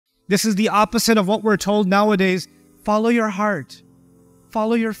This is the opposite of what we're told nowadays. Follow your heart.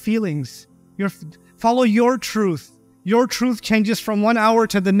 Follow your feelings. Follow your truth. Your truth changes from 1 hour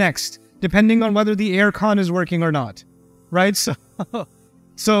to the next, depending on whether the aircon is working or not. Right?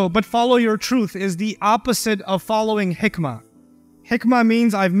 But follow your truth is the opposite of following hikmah. Hikmah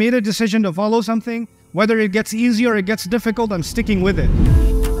means I've made a decision to follow something. Whether it gets easy or it gets difficult, I'm sticking with it.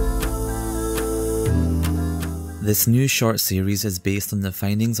 This new short series is based on the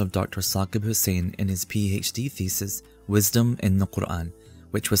findings of Dr. Saqib Hussain in his PhD thesis, Wisdom in the Quran,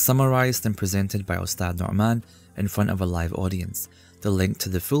 which was summarized and presented by Ustad Nouman in front of a live audience. The link to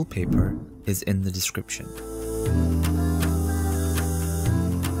the full paper is in the description.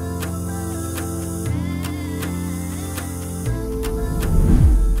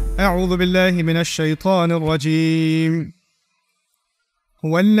 أعوذ بالله من الشيطان الرجيم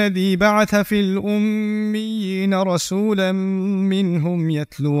هو الذي بعث في الأميين رسولا منهم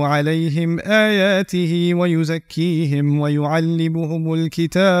يتلو عليهم آياته ويزكيهم ويعلمهم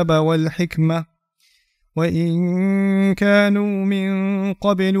الكتاب والحكمة وإن كانوا من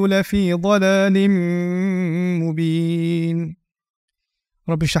قبل لفي ضلال مبين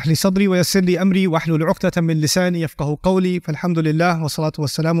رب اشرح لي صدري ويسر لي أمري واحلل عقدة من لساني يفقه قولي فالحمد لله والصلاة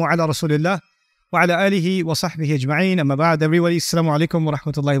والسلام على رسول الله وعلى آله وصحبه أجمعين أما بعد. Everybody, Assalamu alaikum wa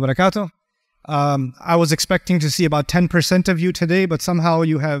rahmatullahi wa barakatuh. I was expecting to see about 10% of you today, but somehow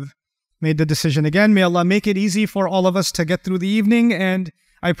you have made the decision again. May Allah make it easy for all of us to get through the evening, and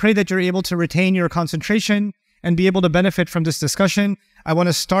I pray that you're able to retain your concentration and be able to benefit from this discussion. I want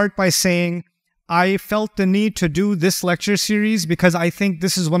to start by saying I felt the need to do this lecture series because I think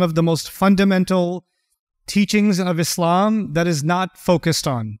this is one of the most fundamental teachings of Islam that is not focused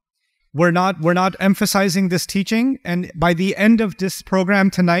on. We're not emphasizing this teaching, and by the end of this program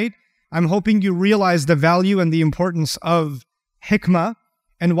tonight, I'm hoping you realize the value and the importance of hikmah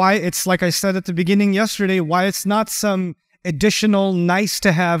and why it's, like I said at the beginning yesterday, why it's not some additional nice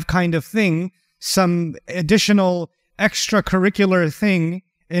to have kind of thing, some additional extracurricular thing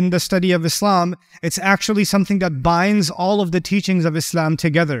in the study of Islam. It's actually something that binds all of the teachings of Islam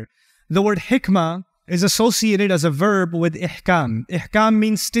together. The word hikmah is associated as a verb with ihkam. Ihkam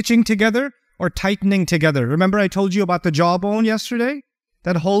means stitching together or tightening together. Remember I told you about the jawbone yesterday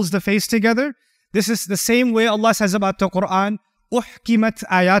that holds the face together? This is the same way Allah says about the Quran, uhkimat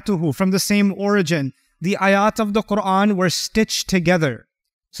ayatuhu, from the same origin. The ayat of the Quran were stitched together.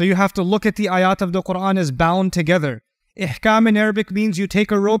 So you have to look at the ayat of the Quran as bound together. Ihkam in Arabic means you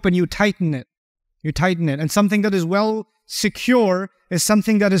take a rope and you tighten it. You tighten it. And something that is well secure is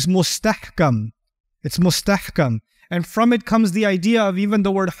something that is mustahkam. It's mustahkam. And from it comes the idea of even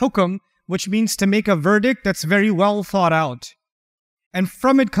the word hukum, which means to make a verdict that's very well thought out. And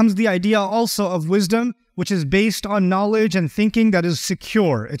from it comes the idea also of wisdom, which is based on knowledge and thinking that is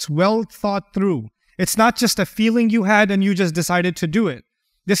secure. It's well thought through. It's not just a feeling you had and you just decided to do it.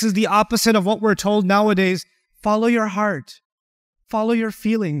 This is the opposite of what we're told nowadays. Follow your heart. Follow your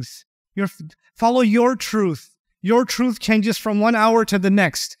feelings. Follow your truth. Your truth changes from 1 hour to the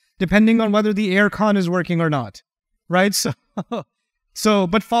next, depending on whether the aircon is working or not. Right?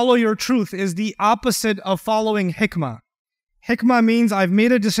 But follow your truth is the opposite of following hikmah. Hikmah means I've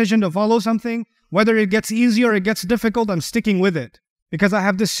made a decision to follow something. Whether it gets easy or it gets difficult, I'm sticking with it. Because I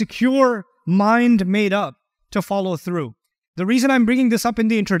have this secure mind made up to follow through. The reason I'm bringing this up in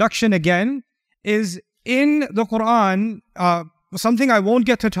the introduction again is in the Quran, something I won't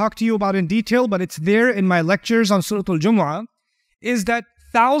get to talk to you about in detail, but it's there in my lectures on Surah Al-Jumu'ah, is that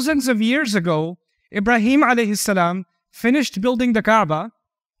thousands of years ago, Ibrahim alayhi salam finished building the Kaaba,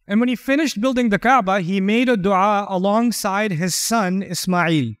 and when he finished building the Kaaba, he made a dua alongside his son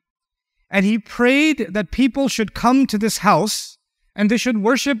Ismail. And he prayed that people should come to this house, and they should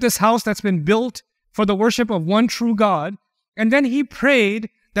worship this house that's been built for the worship of one true God. And then he prayed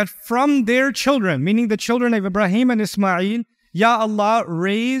that from their children, meaning the children of Ibrahim and Ismail, Ya Allah,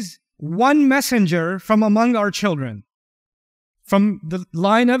 raise one messenger from among our children, from the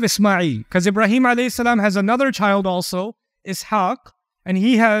line of Ismail. Because Ibrahim alayhi salam has another child also, Ishaq, and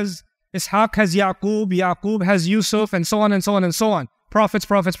Ishaq has Yaqub, Yaqub has Yusuf, and so on and so on and so on. Prophets,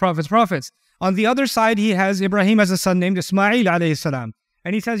 prophets, prophets, prophets. On the other side, he has Ibrahim as a son named Ismail alayhi salam.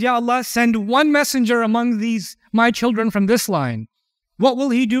 And he says, Ya Allah, send one messenger among these, my children from this line. What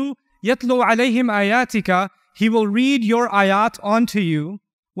will he do? يَتْلُو عَلَيْهِمْ آيَاتِكَ. He will read your ayat onto you.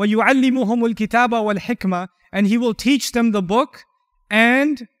 وَيُعَلِّمُهُمُ الْكِتَابَ وَالْحِكْمَةِ. And he will teach them the book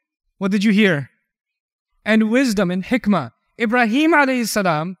and, what did you hear? And wisdom and hikmah. Ibrahim alayhi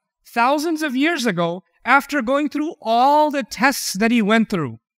salam, thousands of years ago, after going through all the tests that he went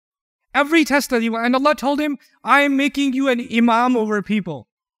through, every test that he went, and Allah told him, I am making you an imam over people.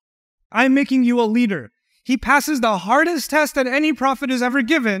 I'm making you a leader. He passes the hardest test that any prophet has ever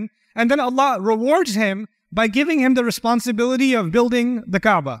given, and then Allah rewards him by giving him the responsibility of building the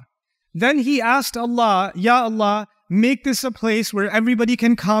Kaaba. Then he asked Allah, Ya Allah, make this a place where everybody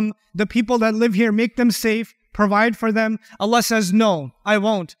can come. The people that live here, make them safe, provide for them. Allah says, no, I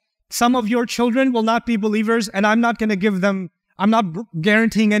won't. Some of your children will not be believers, and I'm not going to give them, I'm not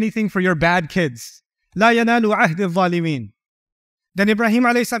guaranteeing anything for your bad kids. La yanalu ahdi al-zalimin. Then Ibrahim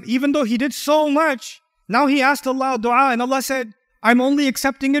alayhi salam, even though he did so much, now he asked Allah dua, and Allah said, I'm only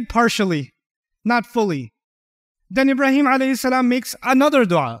accepting it partially, not fully. Then Ibrahim alayhi salam makes another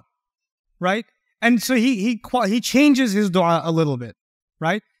dua, right? And so he changes his dua a little bit,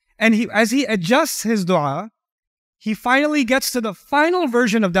 right? And as he adjusts his dua, he finally gets to the final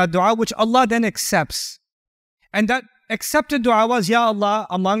version of that dua, which Allah then accepts. And that accepted dua was, Ya Allah,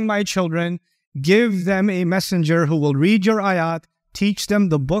 among my children, give them a messenger who will read your ayat, teach them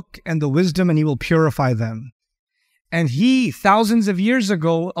the book and the wisdom, and he will purify them. And thousands of years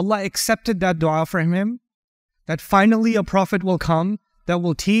ago, Allah accepted that dua from him, that finally a prophet will come that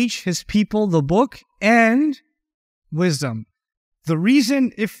will teach his people the book and wisdom. The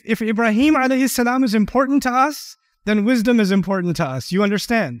reason, if Ibrahim alayhi salam is important to us, then wisdom is important to us. You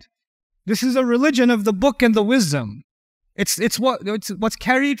understand? This is a religion of the book and the wisdom. It's what's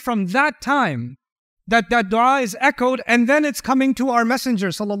carried from that time. That dua is echoed, and then it's coming to our messenger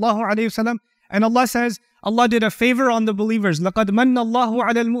sallallahu alayhi wasallam. And Allah says, Allah did a favor on the believers. لَقَدْ مَنَّ اللَّهُ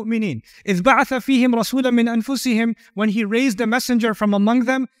عَلَى الْمُؤْمِنِينَ إِذْ بَعَثَ فِيهِمْ رَسُولًا مِنْ أَنفُسِهِمْ when He raised a messenger from among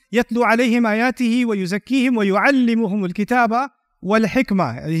them, يَتْلُو عَلَيْهِمْ آيَاتِهِ وَيُزَكِّيهِمْ وَيُعَلِّمُهُمُ الْكِتَابَ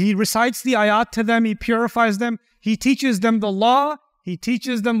وَالْحِكْمَةِ. He recites the ayat to them, He purifies them, He teaches them the law, He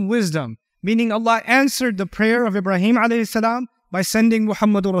teaches them wisdom. Meaning Allah answered the prayer of Ibrahim alayhi salam by sending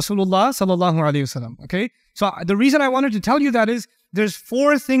Muhammadur Rasulullah sallallahu alayhi wasallam. Okay? So the reason I wanted to tell you that is, there's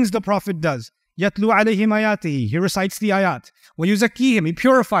 4 things the Prophet does. يَتْلُو عَلَيْهِمْ آيَاتِهِ. He recites the ayat. وَيُزَكِّيهِمْ. He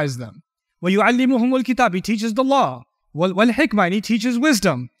purifies them. وَيُعَلِّمُهُمُ الْكِتَابِ. He teaches the law. وَالْحِكْمَةِ. And he teaches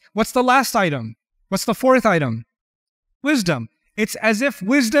wisdom. What's the last item? What's the 4th item? Wisdom. It's as if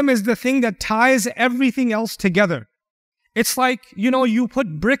wisdom is the thing that ties everything else together. It's like, you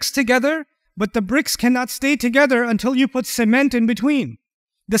put bricks together, but the bricks cannot stay together until you put cement in between.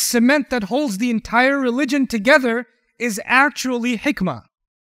 The cement that holds the entire religion together is actually hikmah.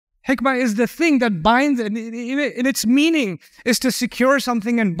 Hikmah is the thing that binds, in its meaning is to secure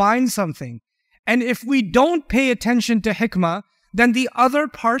something and bind something. And if we don't pay attention to hikmah, then the other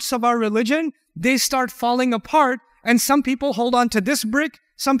parts of our religion, they start falling apart, and some people hold on to this brick,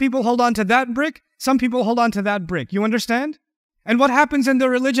 some people hold on to that brick, some people hold on to that brick. You understand? And what happens in the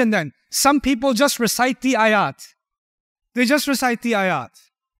religion then? Some people just recite the ayat. They just recite the ayat.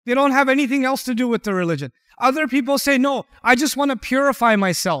 They don't have anything else to do with the religion. Other people say, no, I just want to purify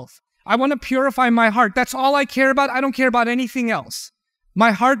myself. I want to purify my heart. That's all I care about. I don't care about anything else.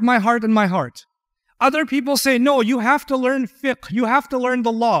 My heart, and my heart. Other people say, no, you have to learn fiqh. You have to learn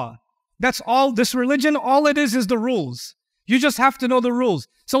the law. That's all. This religion, all it is the rules. You just have to know the rules.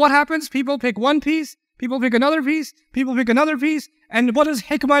 So what happens? People pick one piece, people pick another piece, people pick another piece. And what does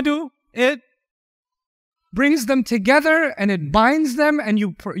hikmah do? It brings them together and it binds them, and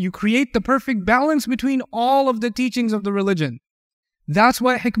you create the perfect balance between all of the teachings of the religion. That's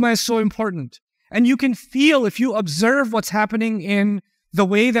why hikmah is so important. And you can feel, if you observe what's happening in the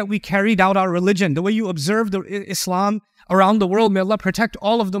way that we carried out our religion, the way you observe the Islam around the world, may Allah protect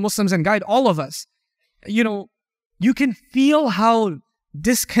all of the Muslims and guide all of us. You can feel how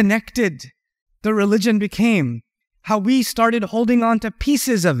disconnected the religion became, how we started holding on to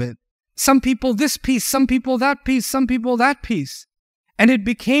pieces of it. Some people this piece, some people that piece, some people that piece. And it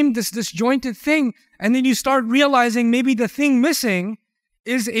became this disjointed thing. And then you start realizing maybe the thing missing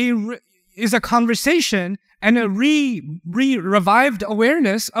is a conversation and a revived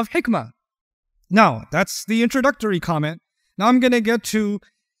awareness of hikmah. Now, that's the introductory comment. Now I'm going to get to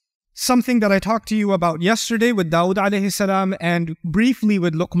something that I talked to you about yesterday with Dawood alayhi salam and briefly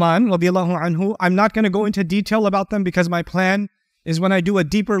with Luqman radiyallahu anhu. I'm not going to go into detail about them because my plan is when I do a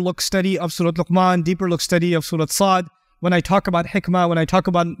deeper look study of Surah Luqman, deeper look study of Surah Sad, when I talk about hikmah, when I talk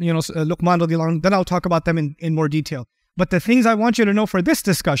about Luqman radiyallahu anhu, then I'll talk about them in more detail. But the things I want you to know for this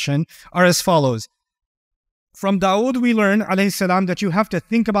discussion are as follows. From Dawood we learn alayhi salam that you have to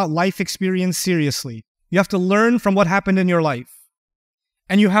think about life experience seriously. You have to learn from what happened in your life.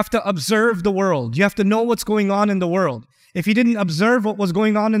 And you have to observe the world. You have to know what's going on in the world. If he didn't observe what was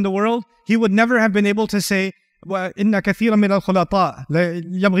going on in the world, he would never have been able to say, إِنَّ كَثِيرًا مِنَ الْخُلَطَاءِ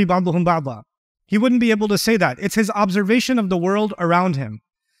يَبْغِي بَعْضُهُمْ بَعْضًا. He wouldn't be able to say that. It's his observation of the world around him.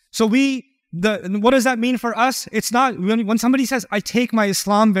 So we What does that mean for us? It's not, when somebody says, I take my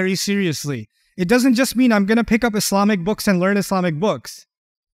Islam very seriously, it doesn't just mean I'm going to pick up Islamic books and learn Islamic books.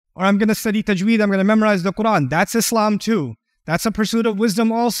 Or I'm going to study tajweed, I'm going to memorize the Quran. That's Islam too. That's a pursuit of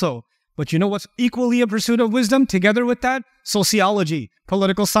wisdom also. But you know what's equally a pursuit of wisdom? Together with that, sociology,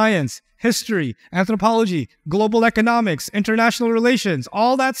 political science, history, anthropology, global economics, international relations,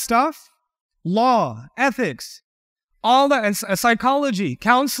 all that stuff, law, ethics, all that, and psychology,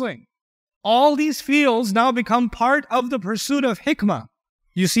 counseling. All these fields now become part of the pursuit of hikmah.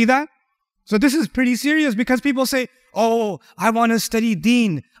 You see that? So this is pretty serious because people say, oh, I want to study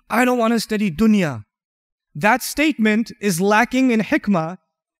deen. I don't want to study dunya. That statement is lacking in hikmah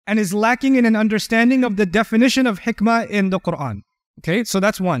and is lacking in an understanding of the definition of hikmah in the Quran. Okay, so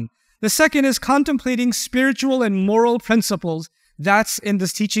that's one. The second is contemplating spiritual and moral principles. That's in the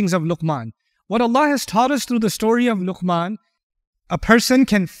teachings of Luqman. What Allah has taught us through the story of Luqman, a person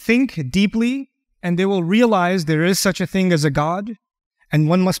can think deeply and they will realize there is such a thing as a God and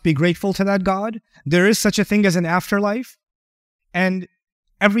one must be grateful to that God. There is such a thing as an afterlife and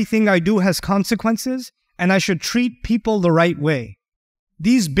everything I do has consequences and I should treat people the right way.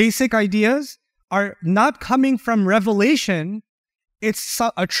 These basic ideas are not coming from revelation. It's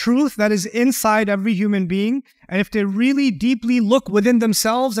a truth that is inside every human being. And if they really deeply look within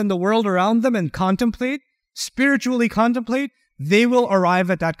themselves and the world around them and contemplate, spiritually contemplate, they will arrive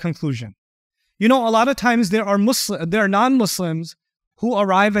at that conclusion. You know, a lot of times there are non-Muslims who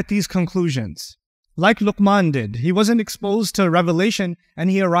arrive at these conclusions. Like Luqman did. He wasn't exposed to revelation and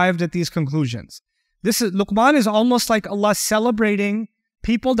he arrived at these conclusions. Luqman is almost like Allah celebrating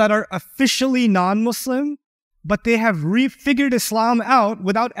people that are officially non-Muslim, but they have refigured Islam out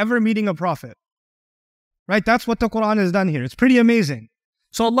without ever meeting a prophet. Right? That's what the Quran has done here. It's pretty amazing.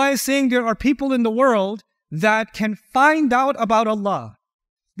 So Allah is saying there are people in the world that can find out about Allah.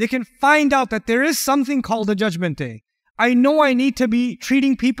 They can find out that there is something called the Judgment Day. I know I need to be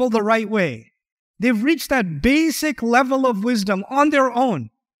treating people the right way. They've reached that basic level of wisdom on their own,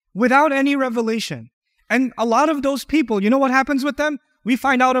 without any revelation. And a lot of those people, you know what happens with them? We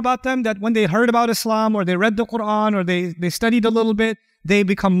find out about them that when they heard about Islam or they read the Quran or they studied a little bit, they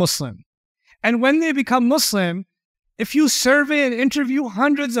become Muslim. And when they become Muslim, if you survey and interview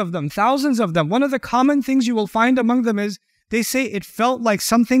hundreds of them, thousands of them, one of the common things you will find among them is they say, it felt like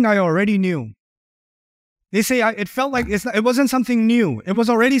something I already knew. They say, it felt like it wasn't something new. It was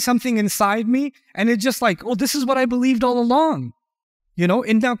already something inside me. And it's just like, oh, this is what I believed all along. You know,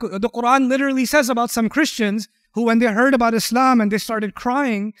 the Quran literally says about some Christians who, when they heard about Islam and they started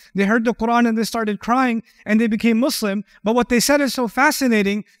crying, they heard the Quran and they started crying and they became Muslim. But what they said is so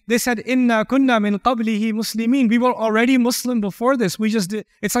fascinating. They said, Inna kunna min qablihi muslimin. We were already Muslim before this. We just did.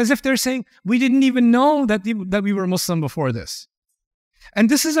 It's as if they're saying, we didn't even know that we were Muslim before this. And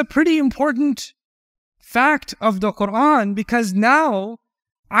this is a pretty important fact of the Quran because now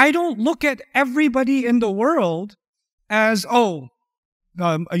I don't look at everybody in the world as,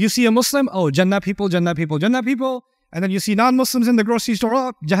 you see a Muslim, Jannah people, Jannah people, Jannah people. And then you see non-Muslims in the grocery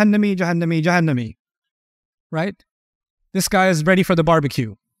store, Jahannami, Jahannami, Jahannami. Right? This guy is ready for the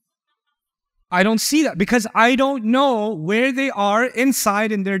barbecue. I don't see that because I don't know where they are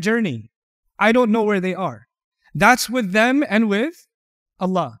inside in their journey. I don't know where they are. That's with them and with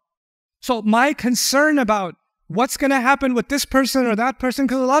Allah. So my concern about what's going to happen with this person or that person,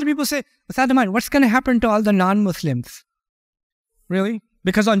 because a lot of people say, with that in mind, what's going to happen to all the non-Muslims? Really?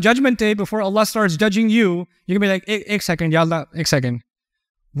 Because on Judgment Day, before Allah starts judging you, you're going to be like, ek second, Ya Allah, ek second.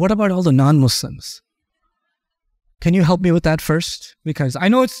 What about all the non-Muslims? Can you help me with that first? Because I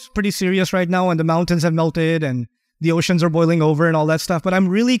know it's pretty serious right now and the mountains have melted and the oceans are boiling over and all that stuff, but I'm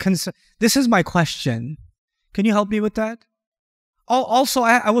really concerned. This is my question. Can you help me with that? Also,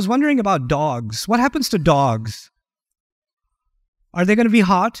 I was wondering about dogs. What happens to dogs? Are they going to be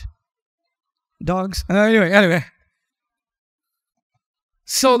hot? Dogs? Anyway.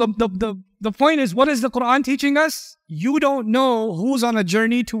 So the point is, what is the Quran teaching us? You don't know who's on a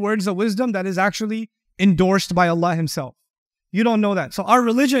journey towards a wisdom that is actually endorsed by Allah Himself. You don't know that. So our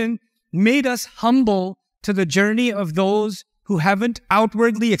religion made us humble to the journey of those who haven't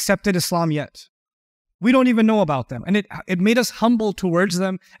outwardly accepted Islam yet. We don't even know about them. And it made us humble towards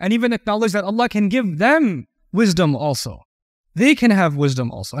them and even acknowledge that Allah can give them wisdom also. They can have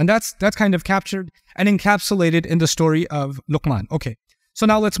wisdom also. And that's kind of captured and encapsulated in the story of Luqman. Okay, so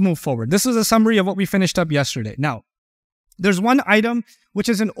now let's move forward. This is a summary of what we finished up yesterday. Now, there's one item which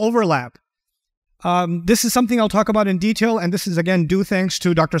is an overlap. This is something I'll talk about in detail. And this is, again, due thanks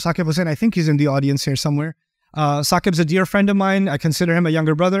to Dr. Saqib Hussain. I think he's in the audience here somewhere. Saqib's a dear friend of mine. I consider him a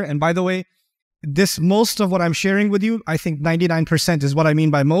younger brother. And by the way, most of what I'm sharing with you, I think 99% is what I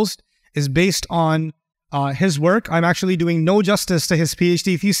mean by most. is based on his work. I'm actually doing no justice to his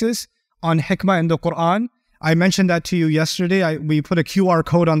PhD thesis on Hikmah in the Quran. I mentioned that to you yesterday. We put a QR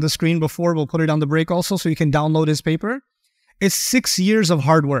code on the screen before. We'll put it on the break also so you can download his paper. It's 6 years of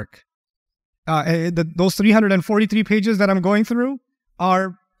hard work. Those 343 pages that I'm going through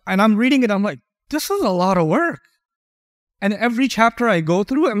are, and I'm reading it, I'm like, this is a lot of work. And every chapter I go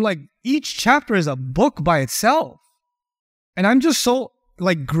through, I'm like, each chapter is a book by itself. And I'm just so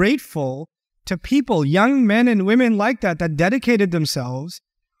like grateful to people, young men and women like that dedicated themselves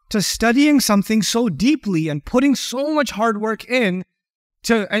to studying something so deeply and putting so much hard work in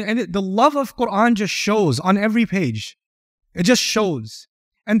the love of Quran just shows on every page. It just shows.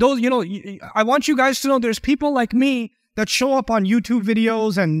 And those, I want you guys to know there's people like me that show up on YouTube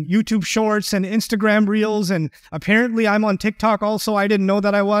videos and YouTube shorts and Instagram reels. And apparently I'm on TikTok also. I didn't know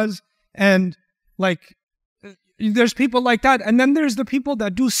that I was. And like, there's people like that. And then there's the people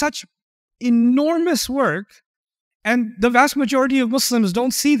that do such enormous work. And the vast majority of Muslims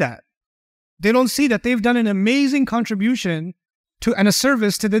don't see that. They don't see that they've done an amazing contribution to and a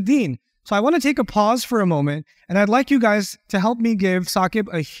service to the deen. So I want to take a pause for a moment, and I'd like you guys to help me give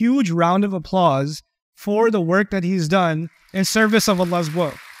Saqib a huge round of applause for the work that he's done in service of Allah's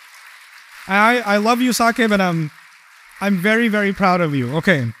book. I love you, Saqib, and I'm very, very proud of you.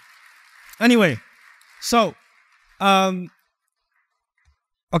 Okay. Anyway, so okay,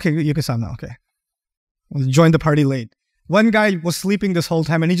 you can stop now. Okay. Joined the party late. One guy was sleeping this whole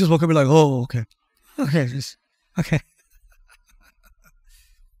time, and he just woke up and like, oh, okay. Okay.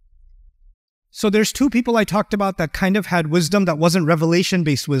 So there's two people I talked about that kind of had wisdom that wasn't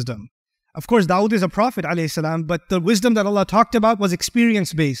revelation-based wisdom. Of course, Dawood is a prophet, alayhi salam, but the wisdom that Allah talked about was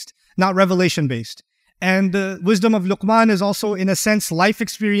experience-based, not revelation-based. And the wisdom of Luqman is also, in a sense, life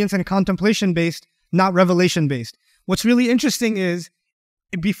experience and contemplation-based, not revelation-based. What's really interesting is,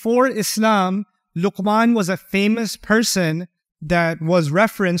 before Islam, Luqman was a famous person that was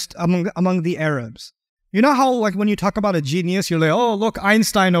referenced among the Arabs. You know how, like, when you talk about a genius, you're like, oh, look,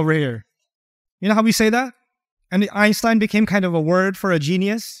 Einstein over here. You know how we say that? And Einstein became kind of a word for a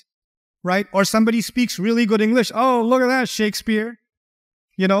genius, right? Or somebody speaks really good English. Oh, look at that, Shakespeare.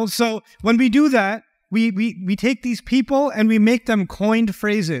 So when we do that, we take these people and we make them coined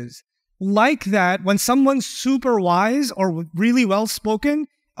phrases. Like that, when someone's super wise or really well-spoken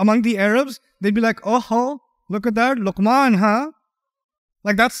among the Arabs, they'd be like, oh, look at that, Luqman, huh?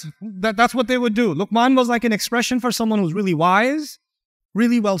 Like that's what they would do. Luqman was like an expression for someone who's really wise,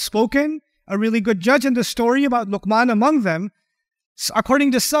 really well-spoken, a really good judge. And the story about Luqman among them,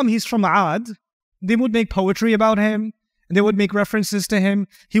 according to some, he's from Ad. They would make poetry about him. They would make references to him.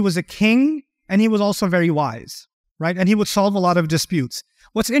 He was a king, and he was also very wise, right? And he would solve a lot of disputes.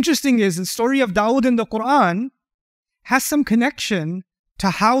 What's interesting is the story of Dawood in the Quran has some connection to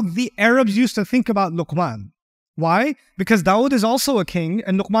how the Arabs used to think about Luqman. Why? Because Dawood is also a king,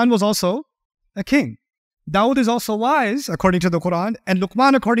 and Luqman was also a king. Dawood is also wise, according to the Quran, and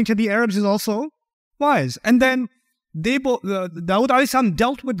Luqman, according to the Arabs, is also wise. And then Dawood ﷺ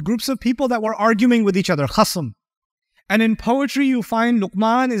dealt with groups of people that were arguing with each other, khasm. And in poetry, you find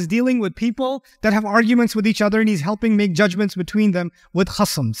Luqman is dealing with people that have arguments with each other, and he's helping make judgments between them with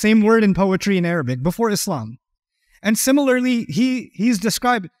khasm. Same word in poetry in Arabic, before Islam. And similarly, he's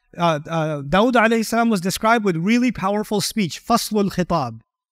described, Dawood ﷺ was described with really powerful speech, faslul khitab.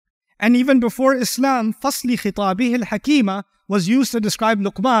 And even before Islam, fasli khitabihi al-hakima was used to describe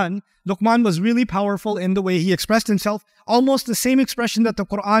Luqman. Luqman was really powerful in the way he expressed himself. Almost the same expression that the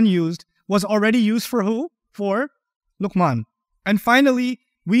Quran used was already used for who? For Luqman. And finally,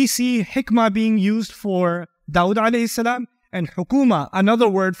 we see hikmah being used for Dawood alayhi salam, and hukuma, another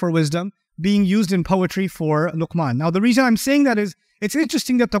word for wisdom, being used in poetry for Luqman. Now, the reason I'm saying that is, it's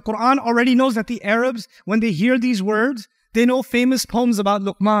interesting that the Quran already knows that the Arabs, when they hear these words, they know famous poems about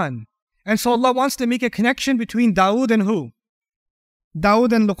Luqman. And so Allah wants to make a connection between Dawood and who?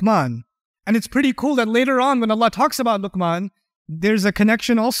 Dawood and Luqman. And it's pretty cool that later on, when Allah talks about Luqman, there's a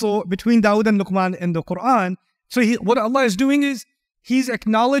connection also between Dawood and Luqman in the Quran. So what Allah is doing is, He's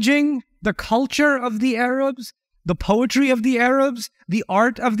acknowledging the culture of the Arabs, the poetry of the Arabs, the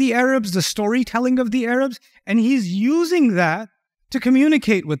art of the Arabs, the storytelling of the Arabs, and He's using that to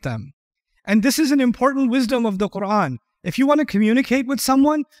communicate with them. And this is an important wisdom of the Quran. If you want to communicate with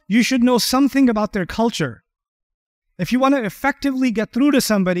someone, you should know something about their culture. If you want to effectively get through to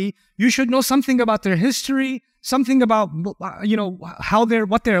somebody, you should know something about their history, something about,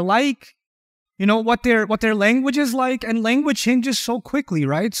 what they're like, what their language is like. And language changes so quickly,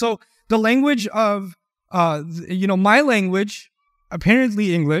 right? So the language of, my language,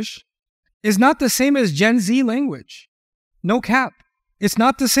 apparently English, is not the same as Gen Z language. No cap. It's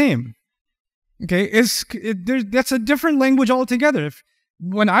not the same. Okay, that's a different language altogether.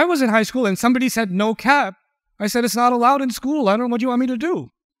 When I was in high school and somebody said no cap, I said it's not allowed in school. I don't know what you want me to do.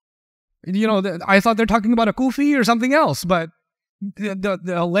 I thought they're talking about a kufi or something else, but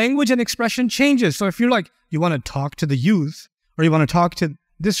the language and expression changes. So if you're like, you want to talk to the youth, or you want to talk to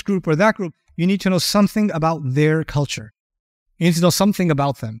this group or that group, you need to know something about their culture. You need to know something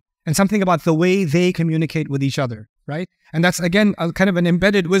about them and something about the way they communicate with each other, right? And that's, again, a kind of an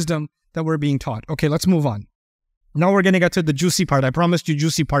embedded wisdom that we're being taught. Okay, let's move on. Now we're going to get to the juicy part. I promised you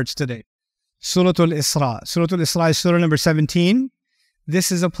juicy parts today. Surah Al-Isra. Surah Al-Isra is surah number 17.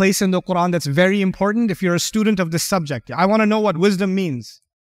 This is a place in the Quran that's very important if you're a student of this subject. I want to know what wisdom means.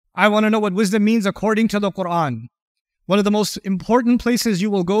 I want to know what wisdom means according to the Quran. One of the most important places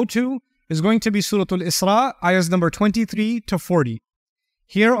you will go to is going to be Surah Al-Isra, ayahs number 23 to 40.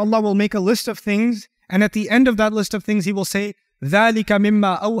 Here Allah will make a list of things, and at the end of that list of things He will say, ذَلِكَ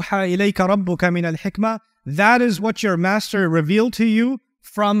مِمَّا أَوْحَى إِلَيْكَ رَبُّكَ مِنَ الْحِكْمَةِ. That is what your master revealed to you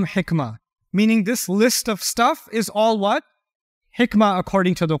from Hikmah. Meaning this list of stuff is all what? Hikmah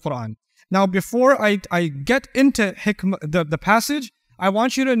according to the Quran. Now before I get into Hikmah, the passage, I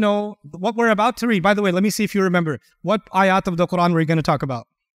want you to know what we're about to read. By the way, let me see if you remember. What ayat of the Quran we're going to talk about?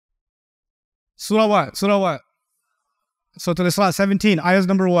 Surah what? Surah what? Surah Al-Isra 17. Ayahs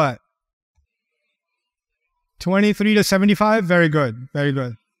number what? 23 to 75? Very good. Very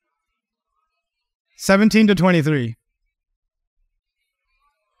good. 17 to 23.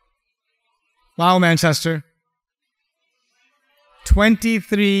 Wow, Manchester.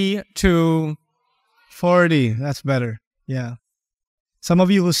 23 to 40. That's better. Yeah. Some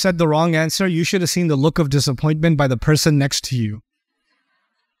of you who said the wrong answer, you should have seen the look of disappointment by the person next to you.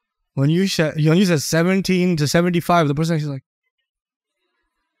 When you said 17 to 75, the person is like,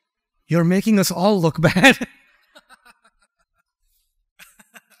 you're making us all look bad.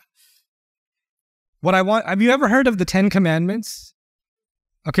 Have you ever heard of the 10 Commandments?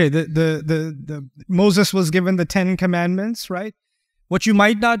 Okay, the Moses was given the 10 Commandments, right? What you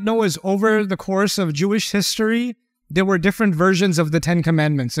might not know is over the course of Jewish history, there were different versions of the 10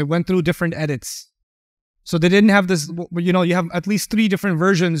 Commandments. It went through different edits. So they didn't have this, you have at least 3 different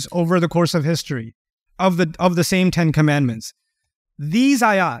versions over the course of history of the same 10 Commandments. These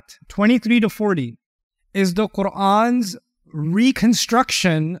ayat, 23 to 40, is the Quran's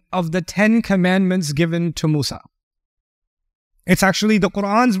reconstruction of the 10 Commandments given to Musa. It's actually the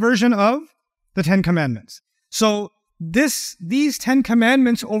Quran's version of the 10 Commandments. So these 10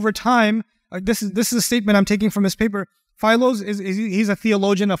 Commandments over time, this is a statement I'm taking from his paper. Philos he's a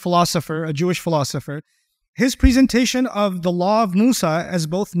theologian, a philosopher, a Jewish philosopher. His presentation of the law of Musa as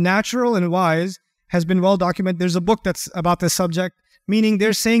both natural and wise has been well documented. There's a book that's about this subject, meaning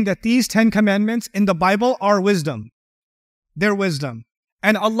they're saying that these 10 Commandments in the Bible are wisdom. They're wisdom.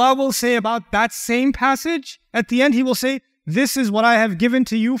 And Allah will say about that same passage, at the end He will say, this is what I have given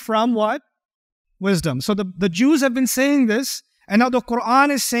to you from what? Wisdom. So the Jews have been saying this, and now the Quran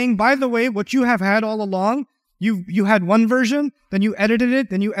is saying, by the way, what you have had all along, you had one version, then you edited it,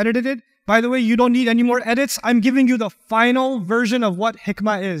 then you edited it. By the way, you don't need any more edits. I'm giving you the final version of what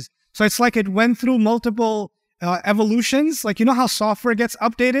Hikmah is. So it's like it went through multiple evolutions. Like, you know how software gets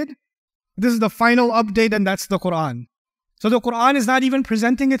updated? This is the final update, and that's the Quran. So the Quran is not even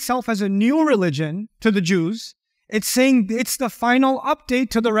presenting itself as a new religion to the Jews. It's saying it's the final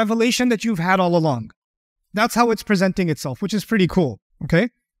update to the revelation that you've had all along. That's how it's presenting itself, which is pretty cool. Okay?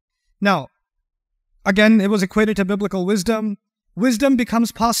 Now, again, it was equated to biblical wisdom. Wisdom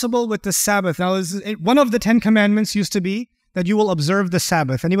becomes possible with the Sabbath. Now, one of the 10 Commandments used to be that you will observe the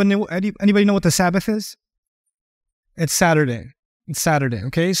Sabbath. Anybody know what the Sabbath is? It's Saturday. It's Saturday.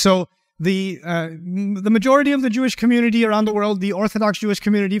 Okay? So the majority of the Jewish community around the world, the Orthodox Jewish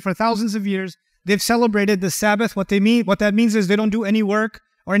community, for thousands of years, they've celebrated the Sabbath. What that means is they don't do any work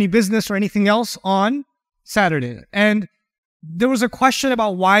or any business or anything else on Saturday. And there was a question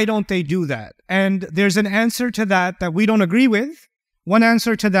about why don't they do that? And there's an answer to that we don't agree with. One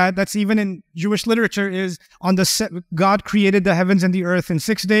answer to that's even in Jewish literature is God created the heavens and the earth in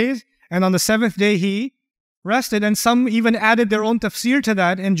 6 days, and on the 7th day He rested. And some even added their own tafsir to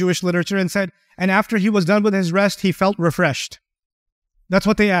that in Jewish literature and said, and after He was done with His rest, He felt refreshed. That's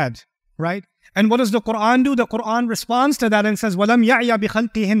what they add, right? And what does the Quran do? The Quran responds to that and says, وَلَمْ يَعْيَ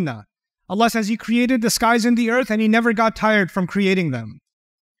بِخَلْقِهِنَّ. Allah says He created the skies and the earth and He never got tired from creating them.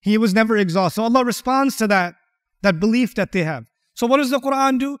 He was never exhausted. So Allah responds to that belief that they have. So what does the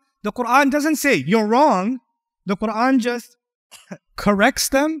Quran do? The Quran doesn't say, you're wrong. The Quran just corrects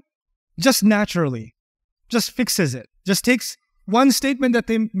them just naturally. Just fixes it. Just takes one statement that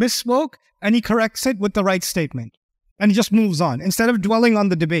they misspoke and He corrects it with the right statement. And He just moves on instead of dwelling on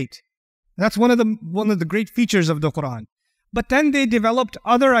the debate. That's one of the great features of the Quran. But then they developed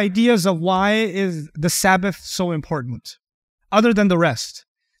other ideas of why is the Sabbath so important, other than the rest.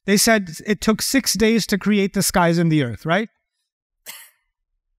 They said it took 6 days to create the skies and the earth, right?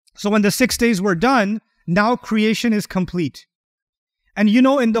 So when the 6 days were done, now creation is complete. And you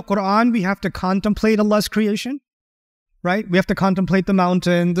know, in the Quran, we have to contemplate Allah's creation, right? We have to contemplate the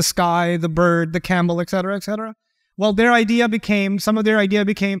mountain, the sky, the bird, the camel, etc., etc. Well, some of their idea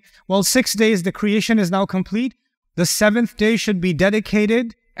became, well, 6 days, the creation is now complete. The 7th day should be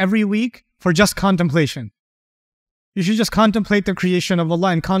dedicated every week for just contemplation. You should just contemplate the creation of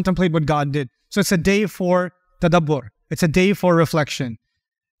Allah and contemplate what God did. So it's a day for tadabbur. It's a day for reflection.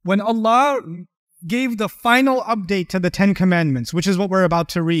 When Allah gave the final update to the 10 Commandments, which is what we're about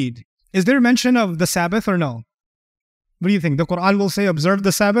to read, is there mention of the Sabbath or no? What do you think? The Quran will say observe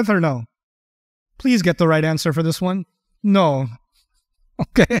the Sabbath or no? Please get the right answer for this one. No.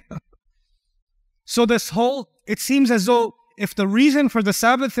 Okay. So it seems as though if the reason for the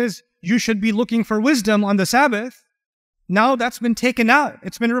Sabbath is you should be looking for wisdom on the Sabbath, now that's been taken out.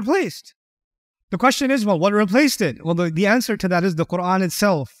 It's been replaced. The question is, well, what replaced it? Well, the answer to that is the Quran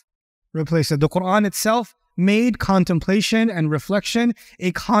itself replaced it. The Quran itself made contemplation and reflection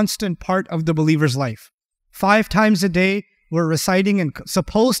a constant part of the believer's life. 5 times a day, we're reciting and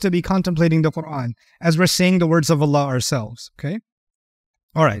supposed to be contemplating the Quran as we're saying the words of Allah ourselves. Okay?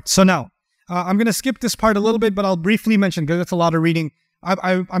 All right. So now, I'm going to skip this part a little bit, but I'll briefly mention, because that's a lot of reading.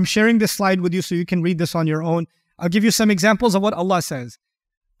 I'm sharing this slide with you so you can read this on your own. I'll give you some examples of what Allah says.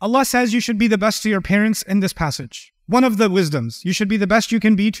 Allah says you should be the best to your parents in this passage. One of the wisdoms, you should be the best you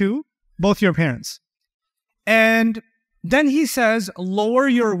can be to both your parents. And then He says, lower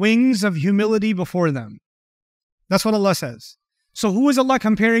your wings of humility before them. That's what Allah says. So who is Allah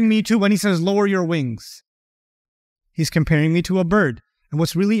comparing me to when He says lower your wings? He's comparing me to a bird. And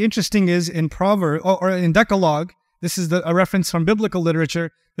what's really interesting is in Proverbs, or in Decalogue, this is a reference from biblical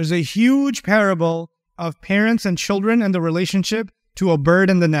literature, there's a huge parable of parents and children and the relationship to a bird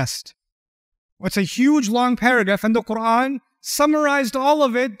in the nest. It's a huge long paragraph, and the Quran summarized all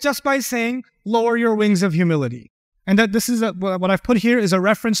of it just by saying, lower your wings of humility. And that this is what I've put here is a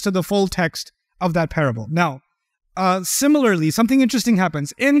reference to the full text of that parable. Now, similarly, something interesting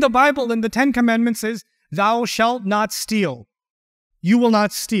happens. In the Bible, in the 10 Commandments is, thou shalt not steal. You will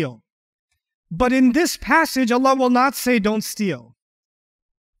not steal. But in this passage, Allah will not say, don't steal.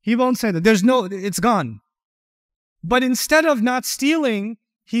 He won't say that. It's gone. But instead of not stealing,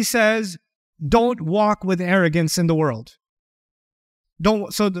 He says, don't walk with arrogance in the world.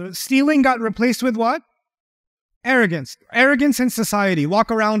 So the stealing got replaced with what? Arrogance. Arrogance in society. Walk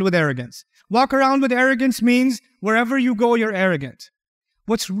around with arrogance. Walk around with arrogance means wherever you go, you're arrogant.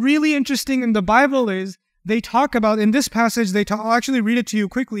 What's really interesting in the Bible is they talk about, in this passage, I'll actually read it to you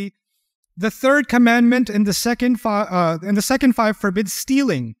quickly. The 3rd commandment in the second 5 forbids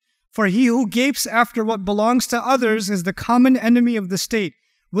stealing. For he who gapes after what belongs to others is the common enemy of the state,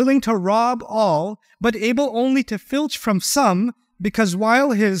 willing to rob all, but able only to filch from some, because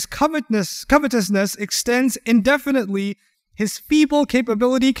while his covetousness extends indefinitely, his feeble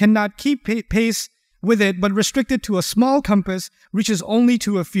capability cannot keep pace with it, but restricted to a small compass, reaches only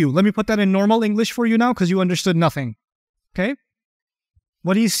to a few. Let me put that in normal English for you now, because you understood nothing. Okay?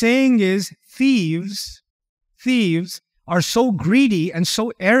 What he's saying is thieves are so greedy and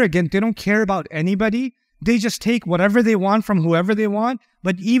so arrogant, they don't care about anybody. They just take whatever they want from whoever they want.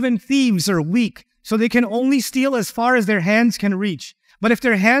 But even thieves are weak, so they can only steal as far as their hands can reach. But if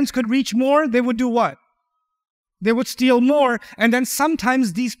their hands could reach more, they would do what? They would steal more. And then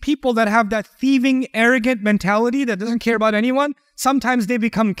sometimes these people that have that thieving, arrogant mentality that doesn't care about anyone, sometimes they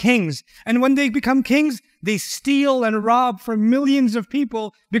become kings. And when they become kings, they steal and rob from millions of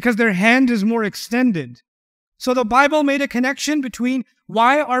people because their hand is more extended. So the Bible made a connection between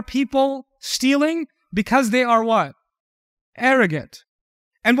why are people stealing? Because they are what? Arrogant.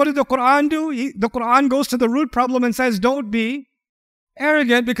 And what did the Quran do? The Quran goes to the root problem and says, don't be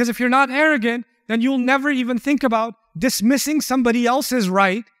arrogant, because if you're not arrogant, then you'll never even think about dismissing somebody else's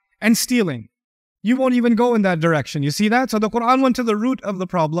right and stealing. You won't even go in that direction. You see that? So the Quran went to the root of the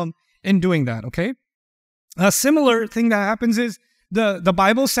problem in doing that, okay? A similar thing that happens is the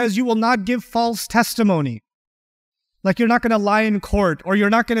Bible says you will not give false testimony. Like you're not going to lie in court, or you're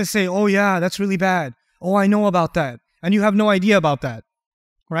not going to say, oh yeah, that's really bad. Oh, I know about that. And you have no idea about that,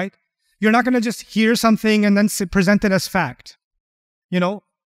 right? You're not going to just hear something and then present it as fact, you know?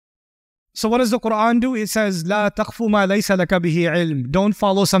 So what does the Quran do? It says, لا تقف ما ليس لك به علم. Don't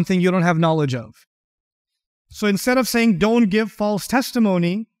follow something you don't have knowledge of. So instead of saying don't give false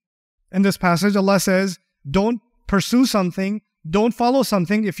testimony, in this passage Allah says, don't pursue something don't follow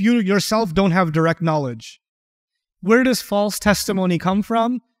something if you yourself don't have direct knowledge. Where does false testimony come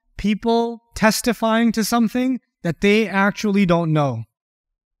from? People testifying to something that they actually don't know.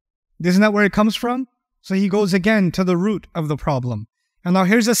 Isn't that where it comes from? So he goes again to the root of the problem. And now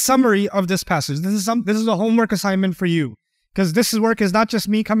here's a summary of this passage. This is a homework assignment for you. Because this work is not just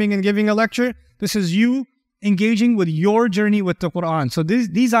me coming and giving a lecture. This is you engaging with your journey with the Quran. So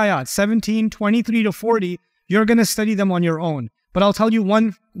these ayats, 17, 23 to 40, you're going to study them on your own. But I'll tell you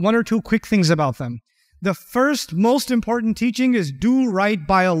one or two quick things about them. The first most important teaching is do right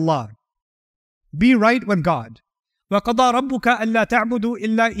by Allah. Be right with God. وَقَضَى رَبُّكَ أَلَّا تَعْبُدُوا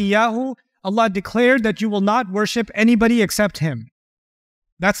إِلَّا إِيَّاهُ. Allah declared that you will not worship anybody except Him.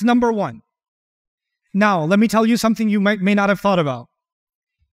 That's number one. Now, let me tell you something you may not have thought about.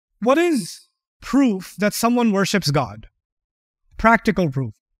 What is proof that someone worships God? Practical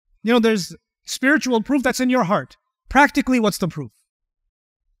proof. You know, there's spiritual proof that's in your heart. Practically, what's the proof?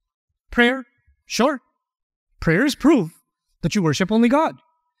 Prayer? Sure. Prayer is proof that you worship only God.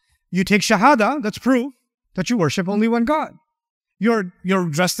 You take shahada, that's proof that you worship only one God. You're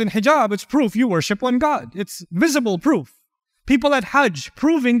dressed in hijab, it's proof you worship one God. It's visible proof. People at Hajj,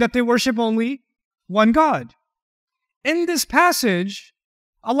 proving that they worship only one God. In this passage,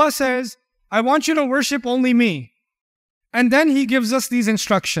 Allah says, I want you to worship only me. And then He gives us these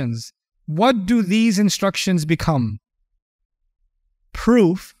instructions. What do these instructions become?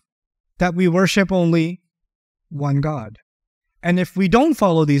 Proof that we worship only one God. And if we don't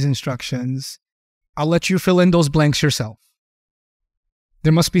follow these instructions, I'll let you fill in those blanks yourself.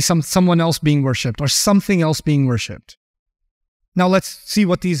 There must be someone else being worshipped or something else being worshipped. Now let's see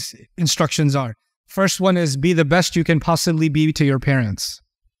what these instructions are. First one is be the best you can possibly be to your parents.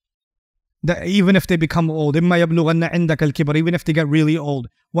 Even if they become old, even if they get really old,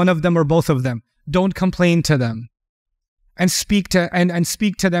 one of them or both of them, don't complain to them. And speak to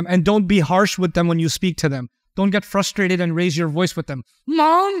them, and don't be harsh with them when you speak to them. Don't get frustrated and raise your voice with them.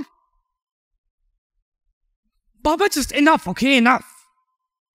 Mom! Baba, just enough, okay, enough.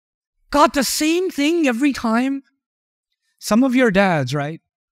 God, the same thing every time. Some of your dads, right?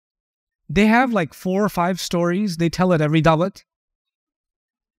 They have like 4 or 5 stories. They tell at every dawat.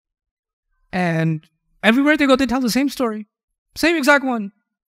 And everywhere they go, they tell the same story. Same exact one.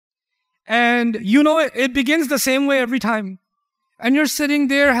 And you know it begins the same way every time. And you're sitting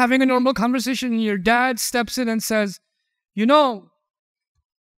there having a normal conversation and your dad steps in and says, you know,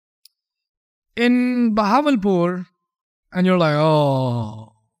 in Bahawalpur, and you're like,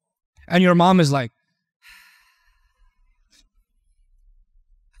 oh. And your mom is like,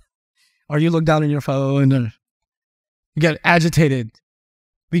 or you look down on your phone and you get agitated.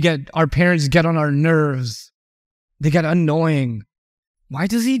 Our parents get on our nerves. They get annoying. Why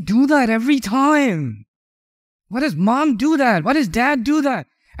does he do that every time? Why does mom do that? Why does dad do that?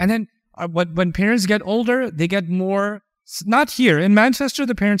 And then when parents get older, they get more, not here. In Manchester,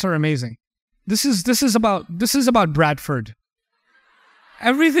 the parents are amazing. This is about Bradford.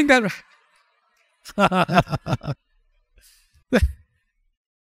 Everything that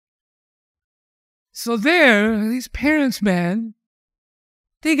So these parents, man,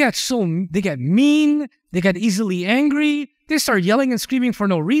 they get mean, they get easily angry, they start yelling and screaming for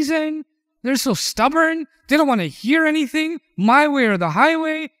no reason, they're so stubborn, they don't want to hear anything, my way or the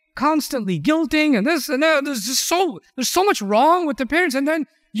highway, constantly guilting and this and that. There's so much wrong with the parents. And then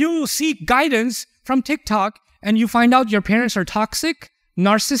you seek guidance from TikTok and you find out your parents are toxic,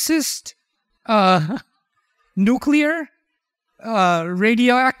 narcissist, nuclear,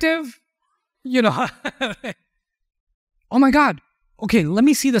 radioactive, you know. Oh my God. Okay, let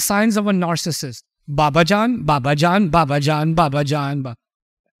me see the signs of a narcissist. Baba Jan, Baba Jan, Baba Jan, Baba Jan.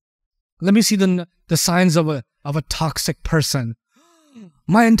 Let me see the signs of a toxic person.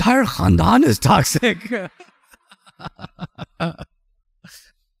 My entire khandan is toxic.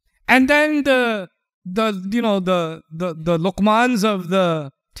 And then the Luqmans of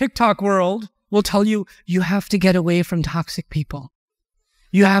the TikTok world will tell you, you have to get away from toxic people.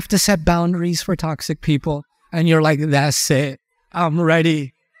 You have to set boundaries for toxic people. And you're like, that's it. I'm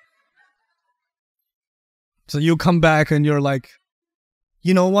ready. So you come back and you're like,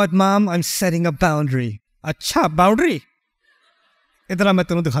 you know what, mom? I'm setting a boundary. Acha, boundary? Idhar main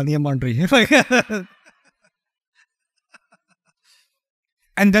tenu dikhani hai boundary.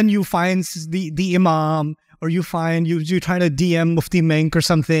 And then you find the imam, or you try to DM Mufti Menk or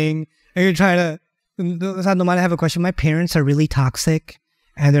something, and you're trying to, Nouman, I have a question. My parents are really toxic,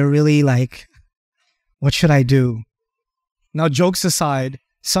 and they're really like, what should I do? Now, jokes aside,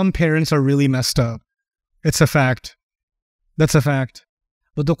 some parents are really messed up. It's a fact. That's a fact.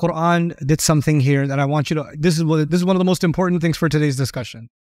 But the Quran did something here that I want you to, this is one of the most important things for today's discussion.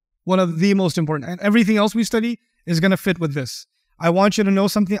 One of the most important. And everything else we study is going to fit with this. I want you to know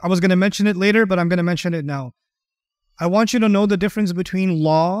something. I was going to mention it later, but I'm going to mention it now. I want you to know the difference between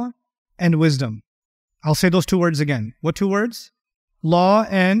law and wisdom. I'll say those two words again. What two words? Law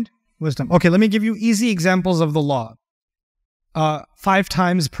and wisdom. Okay, let me give you easy examples of the law. 5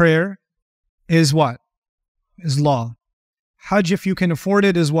 times prayer is what? Is law. Hajj, if you can afford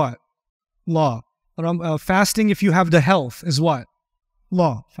it, is what? Law. Fasting, if you have the health, is what?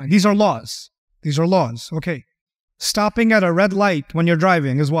 Law. Fine. These are laws. These are laws. Okay. Stopping at a red light when you're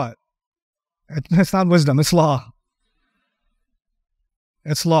driving is what? It's not wisdom, it's law.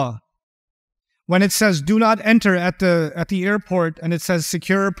 It's law. When it says do not enter at the airport and it says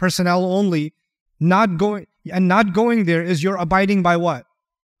secure personnel only, not going there is you're abiding by what?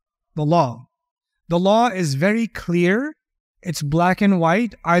 The law. The law is very clear. It's black and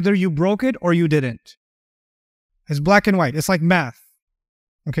white. Either you broke it or you didn't. It's black and white. It's like math.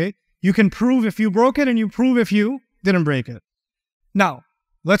 Okay? You can prove if you broke it and you prove if you didn't break it. Now,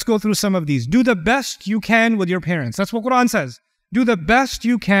 let's go through some of these. Do the best you can with your parents. That's what Quran says. Do the best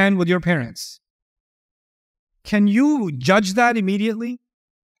you can with your parents. Can you judge that immediately?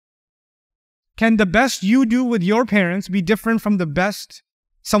 Can the best you do with your parents be different from the best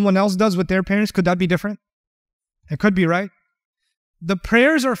someone else does with their parents? Could that be different? It could be, right? The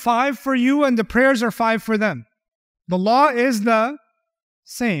prayers are 5 for you and the prayers are 5 for them. The law is the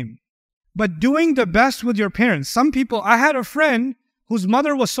same. But doing the best with your parents. Some people, I had a friend whose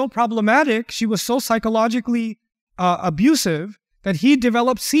mother was so problematic, she was so psychologically abusive that he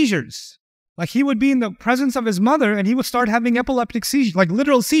developed seizures. Like he would be in the presence of his mother and he would start having epileptic seizures, like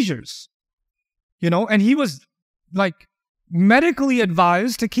literal seizures. You know, and he was like medically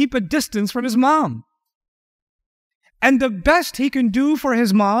advised to keep a distance from his mom. And the best he can do for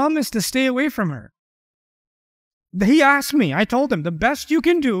his mom is to stay away from her. He asked me, I told him, the best you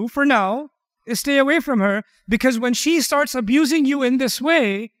can do for now is stay away from her, because when she starts abusing you in this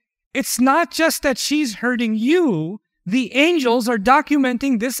way, it's not just that she's hurting you. The angels are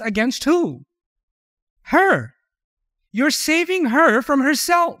documenting this against who? Her. You're saving her from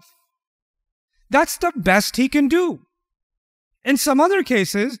herself. That's the best he can do. In some other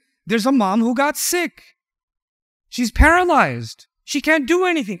cases, there's a mom who got sick. She's paralyzed. She can't do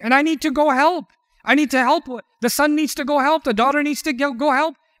anything, and I need to go help. I need to help. The son needs to go help. The daughter needs to go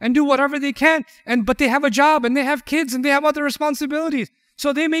help and do whatever they can. But they have a job and they have kids and they have other responsibilities.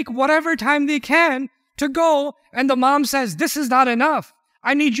 So they make whatever time they can to go. And the mom says, this is not enough.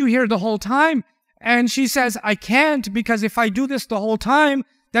 I need you here the whole time. And she says, I can't, because if I do this the whole time,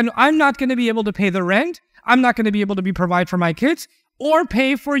 then I'm not going to be able to pay the rent. I'm not going to be able to provide for my kids or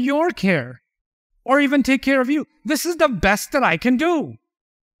pay for your care or even take care of you. This is the best that I can do.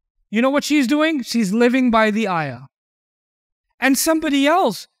 You know what she's doing? She's living by the ayah. And somebody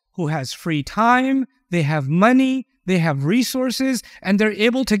else who has free time, they have money, they have resources, and they're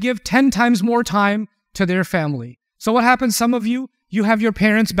able to give 10 times more time to their family. So what happens? Some of you, you have your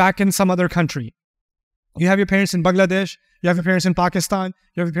parents back in some other country. You have your parents in Bangladesh, you have your parents in Pakistan,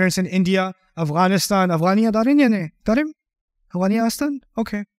 you have your parents in India, Afghanistan. Afghaniya darin yani? Darim? Afghaniya astan?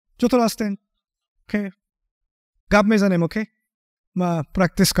 Okay. Jotor astan? Okay. Gab mezanem, okay? Ma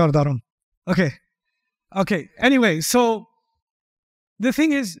practice kar darum. Okay. Okay. Anyway, so the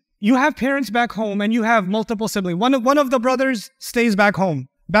thing is, you have parents back home and you have multiple siblings. One of the brothers stays back home.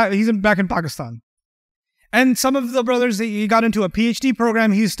 He's back in Pakistan. And some of the brothers, he got into a PhD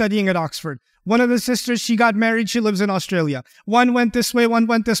program. He's studying at Oxford. One of the sisters, she got married. She lives in Australia. One went this way, one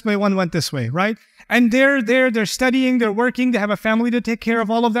went this way, one went this way, right? And they're studying, they're working, they have a family to take care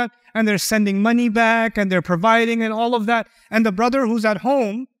of all of that. And they're sending money back and they're providing and all of that. And the brother who's at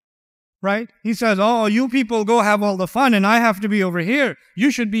home, right? He says, oh, you people go have all the fun and I have to be over here.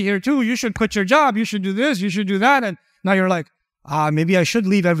 You should be here too. You should quit your job. You should do this. You should do that. And now you're like, maybe I should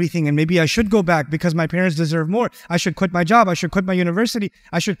leave everything and maybe I should go back because my parents deserve more. I should quit my job. I should quit my university.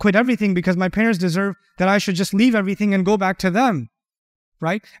 I should quit everything because my parents deserve that. I should just leave everything and go back to them,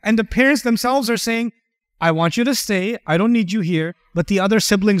 right? And the parents themselves are saying, I want you to stay. I don't need you here. But the other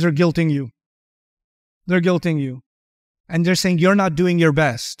siblings are guilting you. They're guilting you. And they're saying, you're not doing your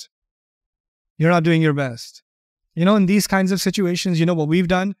best. You're not doing your best. You know, in these kinds of situations, you know what we've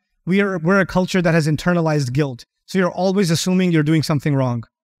done? We're a culture that has internalized guilt. So you're always assuming you're doing something wrong.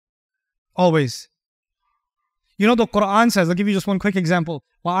 Always. You know, the Quran says, I'll give you just one quick example.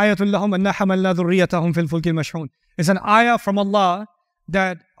 It's an ayah from Allah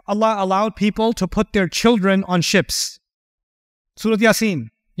that Allah allowed people to put their children on ships. Surah Yasin.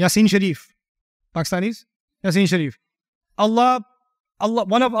 Yasin Sharif. Pakistanis? Yasin Sharif. Allah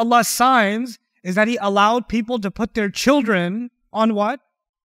one of Allah's signs is that He allowed people to put their children on what?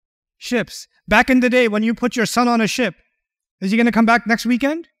 Ships. Back in the day, when you put your son on a ship, is he going to come back next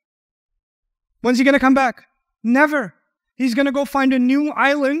weekend? When's he going to come back? Never. He's going to go find a new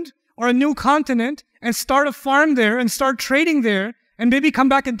island or a new continent and start a farm there and start trading there and maybe come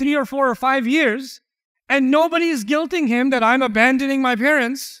back in 3 or 4 or 5 years. And nobody is guilting him that I'm abandoning my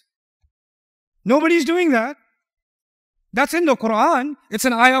parents. Nobody's doing that. That's in the Quran. It's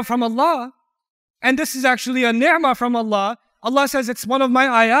an ayah from Allah. And this is actually a ni'mah from Allah. Allah says it's one of my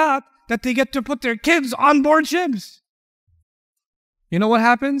ayat that they get to put their kids on board ships. You know what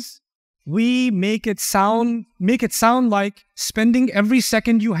happens? We make it sound like spending every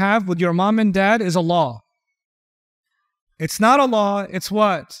second you have with your mom and dad is a law. It's not a law, it's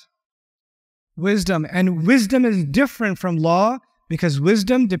what? Wisdom. And wisdom is different from law because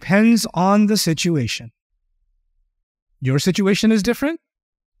wisdom depends on the situation. Your situation is different.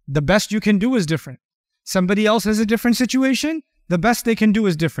 The best you can do is different. Somebody else has a different situation. The best they can do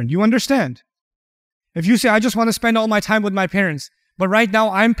is different. You understand? If you say, I just want to spend all my time with my parents, but right now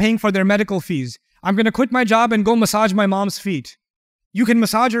I'm paying for their medical fees. I'm going to quit my job and go massage my mom's feet. You can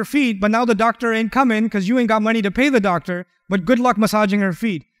massage her feet, but now the doctor ain't coming because you ain't got money to pay the doctor, but good luck massaging her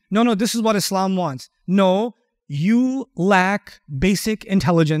feet. No, this is what Islam wants. No, you lack basic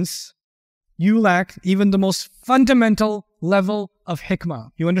intelligence. You lack even the most fundamental level of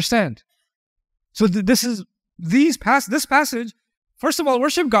hikmah. You understand? So this passage, first of all,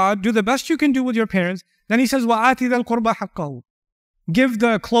 worship God, do the best you can do with your parents. Then he says, وَآتِ ذَا الْقُرْبَى حَقَّهُ. Give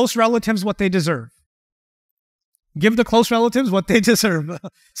the close relatives what they deserve. Give the close relatives what they deserve.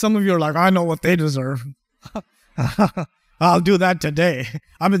 Some of you are like, I know what they deserve. I'll do that today.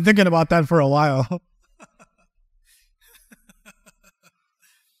 I've been thinking about that for a while.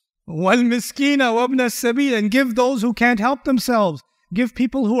 وَالْمِسْكِينَ وَابْنَ السَّبِيلِ. And give those who can't help themselves. Give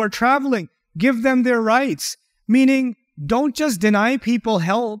people who are traveling. Give them their rights. Meaning, don't just deny people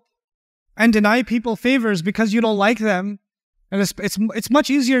help and deny people favors because you don't like them. And it's much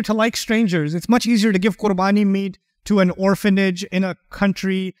easier to like strangers. It's much easier to give qurbani meat to an orphanage in a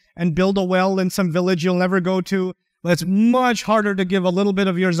country and build a well in some village you'll never go to. But it's much harder to give a little bit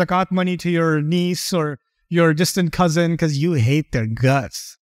of your zakat money to your niece or your distant cousin because you hate their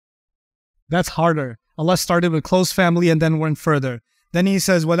guts. That's harder. Allah started with close family and then went further. Then He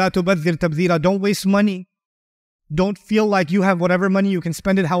says, وَلَا تُبَذِّرْ تَبْذِيرًا. Don't waste money. Don't feel like you have whatever money, you can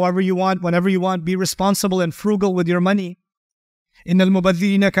spend it however you want, whenever you want. Be responsible and frugal with your money. إِنَّ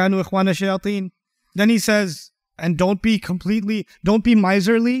الْمُبَذِّرِينَ كَانُوا إِخْوَانَ الشَّيَاطِينَ. Then He says, and don't be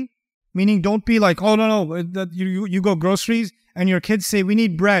miserly, meaning don't be like, oh no, you go groceries and your kids say, we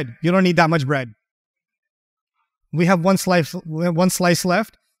need bread. You don't need that much bread. We have one slice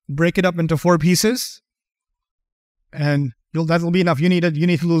left. Break it up into 4 pieces and that'll be enough. You need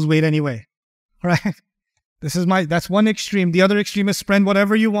to lose weight anyway. Right? That's one extreme. The other extreme is spend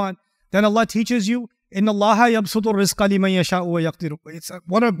whatever you want. Then Allah teaches you, إِنَّ اللَّهَ يَبْسُطُ الرِّزْقَ لِمَنْ يَشَاءُ وَيَقْدِرُ.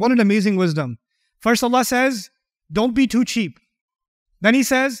 What an amazing wisdom. First Allah says, don't be too cheap. Then He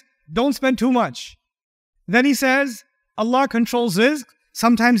says, don't spend too much. Then He says, Allah controls rizq.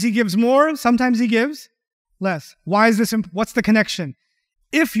 Sometimes He gives more, sometimes He gives less. Why is this? What's the connection?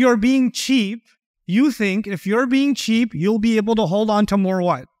 If you're being cheap, you think if you're being cheap, you'll be able to hold on to more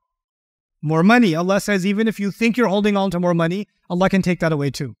what? More money. Allah says even if you think you're holding on to more money, Allah can take that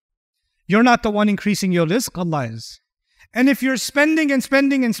away too. You're not the one increasing your rizq, Allah is. And if you're spending and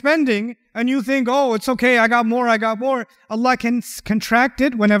spending and spending, and you think, oh, it's okay, I got more, Allah can contract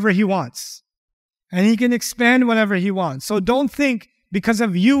it whenever He wants. And He can expand whenever He wants. So don't think because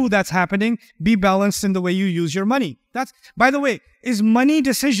of you that's happening. Be balanced in the way you use your money. By the way, is money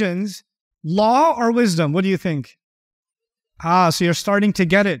decisions law or wisdom? What do you think? So you're starting to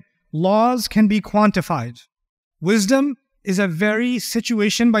get it. Laws can be quantified. Wisdom is a very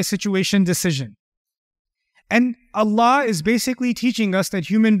situation by situation decision. And Allah is basically teaching us that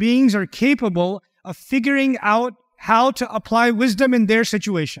human beings are capable of figuring out how to apply wisdom in their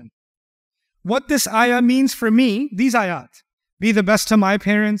situation. What this ayah means for me, these ayat, be the best to my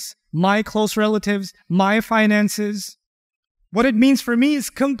parents, my close relatives, my finances. What it means for me is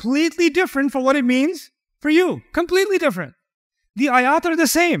completely different from what it means for you. Completely different. The ayat are the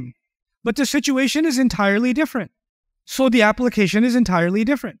same, but the situation is entirely different. So the application is entirely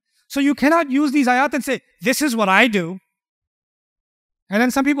different. So you cannot use these ayat and say, this is what I do. And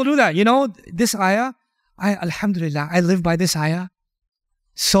then some people do that. You know, this ayah, alhamdulillah, I live by this ayah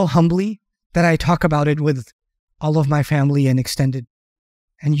so humbly that I talk about it with all of my family and extended.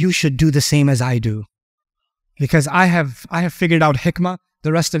 And you should do the same as I do. Because I have figured out hikmah.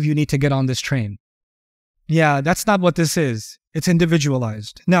 The rest of you need to get on this train. Yeah, that's not what this is. It's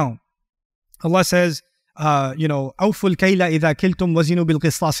individualized. Now, Allah says, أوفوا الكيل إذا كلتم وزنوا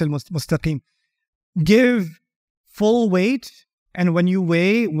بالقسطاس المستقيم. Give full weight, and when you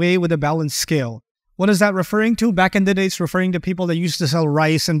weigh with a balanced scale. What is that referring to? Back in the day, it's referring to people that used to sell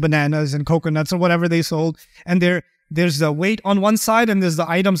rice and bananas and coconuts or whatever they sold. And there's the weight on one side and there's the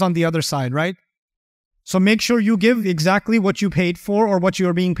items on the other side, right? So make sure you give exactly what you paid for or what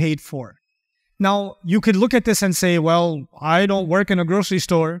you're being paid for. Now, you could look at this and say, well, I don't work in a grocery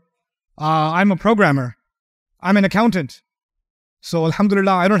store. I'm a programmer. I'm an accountant. So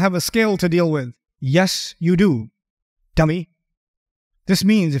alhamdulillah, I don't have a scale to deal with. Yes, you do, dummy. This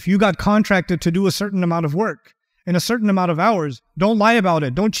means if you got contracted to do a certain amount of work in a certain amount of hours, don't lie about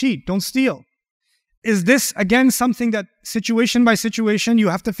it. Don't cheat. Don't steal. Is this, again, something that situation by situation you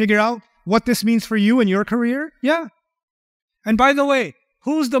have to figure out what this means for you in your career? Yeah. And by the way,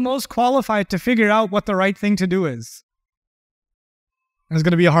 who's the most qualified to figure out what the right thing to do is? It's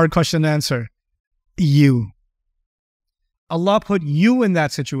going to be a hard question to answer. You. Allah put you in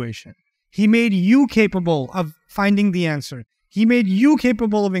that situation. He made you capable of finding the answer. He made you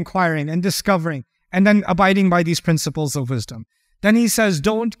capable of inquiring and discovering and then abiding by these principles of wisdom. Then he says,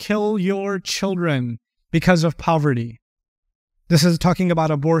 don't kill your children because of poverty. This is talking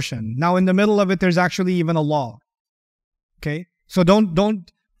about abortion. Now in the middle of it, there's actually even a law. Okay? So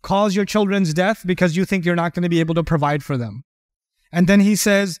don't cause your children's death because you think you're not going to be able to provide for them. And then he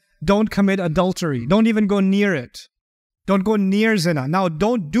says, don't commit adultery. Don't even go near it. Don't go near zina. Now,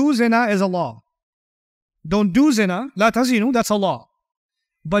 don't do zina is a law. Don't do zina, la tazinu, that's a law.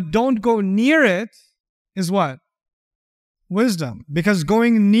 But don't go near it is what? Wisdom. Because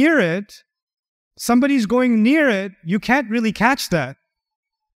going near it, somebody's going near it, you can't really catch that.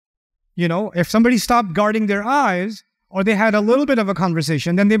 If somebody stopped guarding their eyes, or they had a little bit of a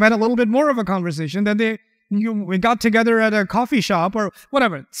conversation, then they had a little bit more of a conversation, then we got together at a coffee shop or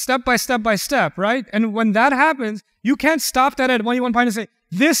whatever, step by step, right? And when that happens, you can't stop that at one point and say,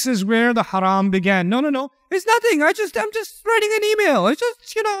 this is where the haram began. No. It's nothing. I'm just writing an email. It's just,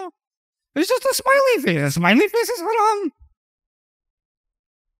 it's just a smiley face. A smiley face is haram.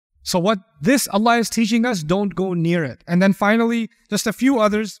 So what this Allah is teaching us, don't go near it. And then finally, just a few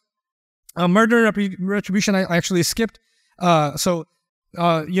others. Murder and retribution, I actually skipped. Don't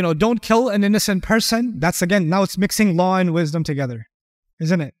kill an innocent person. That's again, now it's mixing law and wisdom together,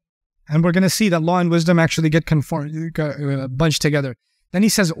 isn't it? And we're going to see that law and wisdom actually get bunched together. Then he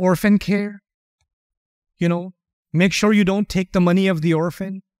says orphan care. Make sure you don't take the money of the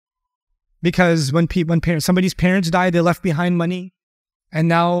orphan. Because when somebody's parents die, they left behind money. And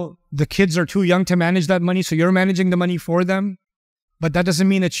now the kids are too young to manage that money, so you're managing the money for them. But that doesn't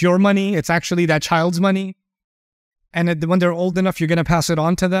mean it's your money. It's actually that child's money. And when they're old enough, you're going to pass it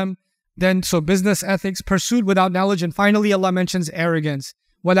on to them. Then, so business ethics, pursued without knowledge. And finally, Allah mentions arrogance.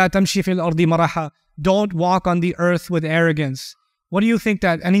 وَلَا تَمْشِي فِي الْأَرْضِ مَرَحًا. Don't walk on the earth with arrogance. What do you think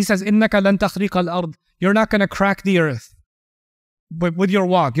that? And he says, إِنَّكَ لَن تَخْرِقَ الْأَرْضِ. You're not going to crack the earth. But with your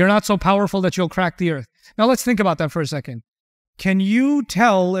walk, you're not so powerful that you'll crack the earth. Now let's think about that for a second. Can you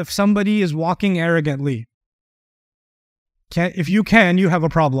tell if somebody is walking arrogantly? If you can, you have a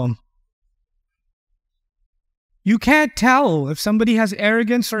problem. You can't tell if somebody has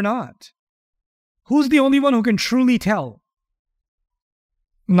arrogance or not. Who's the only one who can truly tell?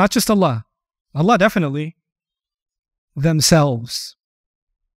 Not just Allah. Allah definitely. Themselves.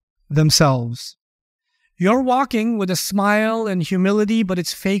 You're walking with a smile and humility, but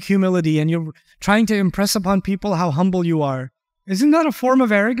it's fake humility, and you're trying to impress upon people how humble you are. Isn't that a form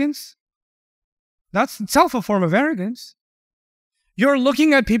of arrogance? That's itself a form of arrogance. You're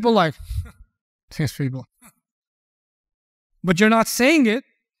looking at people like, these people. But you're not saying it.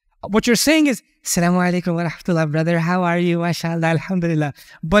 What you're saying is, Assalamu alaikum wa rahmatullah, brother, how are you? MashaAllah, alhamdulillah.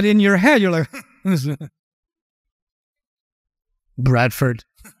 But in your head, you're like, Bradford.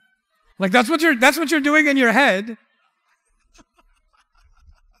 Like that's what you're doing in your head.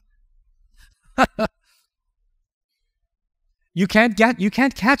 You can't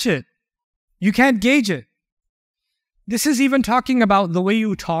catch it. You can't gauge it. This is even talking about the way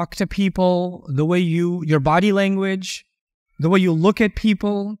you talk to people, the way your body language, the way you look at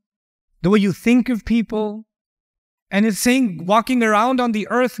people, the way you think of people. And it's saying walking around on the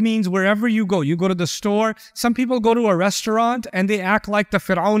earth means wherever you go. You go to the store. Some people go to a restaurant and they act like the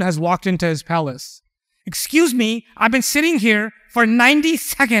Fir'aun has walked into his palace. Excuse me, I've been sitting here for 90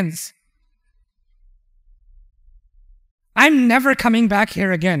 seconds. I'm never coming back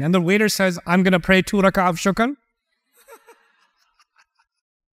here again. And the waiter says, I'm going to pray 2 rak'ah of shukr.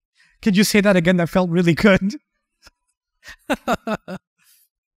 Could you say that again? That felt really good.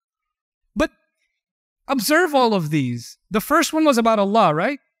 But Observe all of these. The first one was about Allah,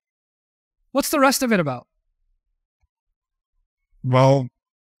 right? What's the rest of it about? Well,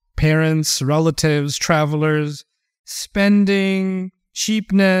 parents, relatives, travelers, spending,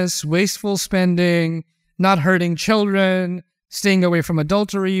 cheapness, wasteful spending, not hurting children, staying away from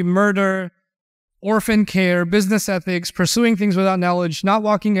adultery, murder, orphan care, business ethics, pursuing things without knowledge, not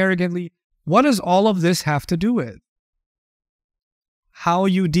walking arrogantly. What does all of this have to do with? How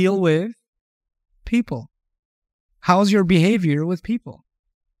you deal with people. How's your behavior with people?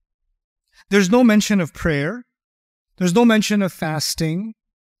 There's no mention of prayer. There's no mention of fasting.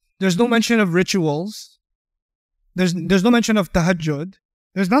 There's no mention of rituals. There's no mention of tahajjud.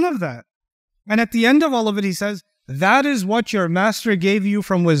 There's none of that. And at the end of all of it, he says, that is what your master gave you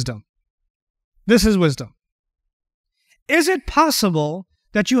from wisdom. This is wisdom. Is it possible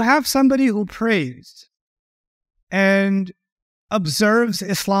that you have somebody who prays and observes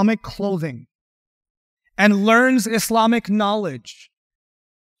Islamic clothing and learns Islamic knowledge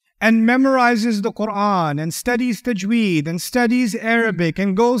and memorizes the Quran and studies tajweed and studies Arabic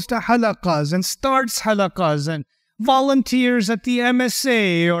and goes to halaqas and starts halaqas and volunteers at the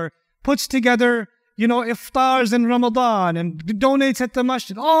MSA or puts together, iftars in Ramadan and donates at the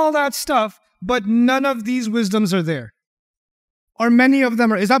masjid, all that stuff, but none of these wisdoms are there. Or many of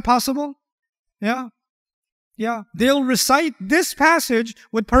them are. Is that possible? Yeah. Yeah. They'll recite this passage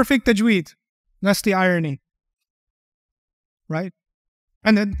with perfect tajweed. That's the irony. Right?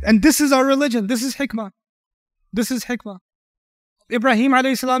 And this is our religion. This is hikmah. This is hikmah. Ibrahim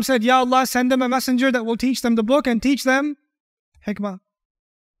alayhi salam said, Ya Allah, send them a messenger that will teach them the book and teach them hikmah.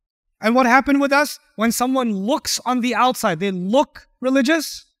 And what happened with us? When someone looks on the outside, they look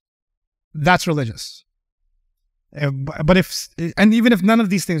religious, that's religious. But even if none of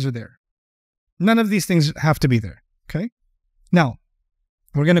these things are there, none of these things have to be there. Okay? Now,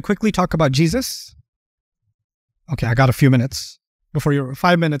 we're going to quickly talk about Jesus. Okay, I got a few minutes.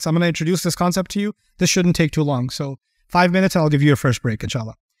 5 minutes, I'm going to introduce this concept to you. This shouldn't take too long. So 5 minutes, I'll give you your first break,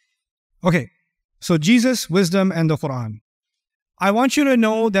 inshallah. Okay, so Jesus, wisdom, and the Quran. I want you to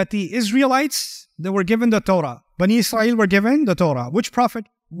know that the Israelites, they were given the Torah. Bani Israel were given the Torah. Which prophet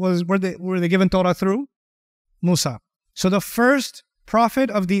were they given Torah through? Musa. So the first prophet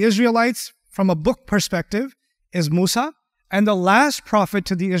of the Israelites from a book perspective is Musa. And the last prophet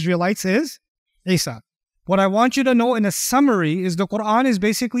to the Israelites is Isa. What I want you to know in a summary is the Quran is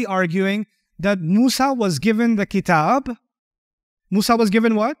basically arguing that Musa was given the kitab. Musa was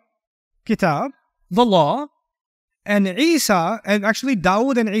given what? Kitab, the law. And Isa, and actually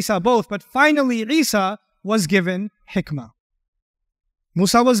Dawood and Isa both, but finally Isa was given hikmah.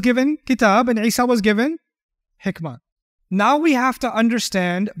 Musa was given kitab and Isa was given hikmah. Now we have to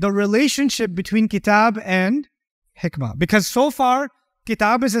understand the relationship between kitab and hikmah. Because so far,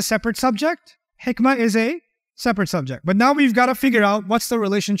 kitab is a separate subject, hikmah is a separate subject. But now we've got to figure out what's the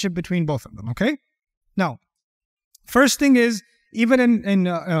relationship between both of them, okay? Now, first thing is, even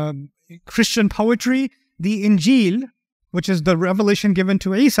in Christian poetry, the Injil, which is the revelation given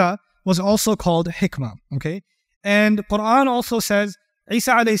to Isa, was also called hikmah, okay? And Quran also says,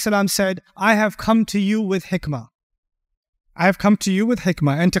 Isa alayhi salam said, I have come to you with hikmah. I have come to you with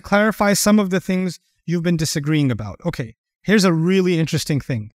hikmah, and to clarify some of the things you've been disagreeing about. Okay, here's a really interesting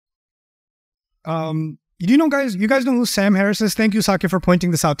thing. You guys know who Sam Harris is? Thank you, Saki, for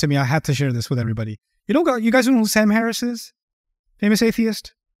pointing this out to me. I had to share this with everybody. You guys know who Sam Harris is? Famous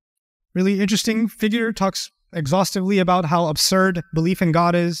atheist. Really interesting figure, talks exhaustively about how absurd belief in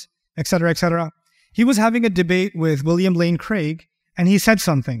God is, etc., etc. He was having a debate with William Lane Craig, and he said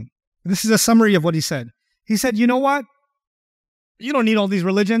something. This is a summary of what he said. He said, you know what? You don't need all these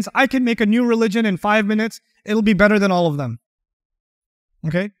religions. I can make a new religion in 5 minutes. It'll be better than all of them.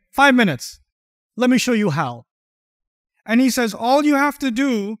 Okay? 5 minutes. Let me show you how. And he says, all you have to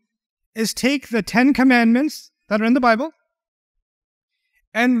do is take the 10 commandments that are in the Bible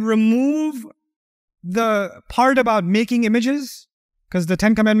and remove the part about making images, because the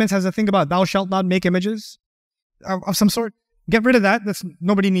 10 commandments has a thing about thou shalt not make images of some sort. Get rid of that.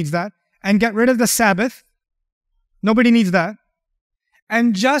 Nobody needs that. And get rid of the Sabbath. Nobody needs that.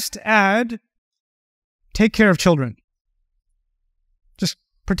 And just add, take care of children. Just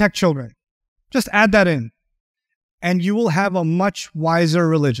protect children. Just add that in. And you will have a much wiser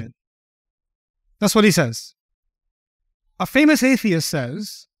religion. That's what he says. A famous atheist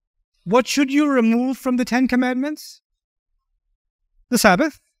says, what should you remove from the 10 commandments? The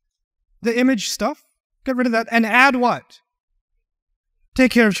Sabbath, the image stuff, get rid of that, and add what?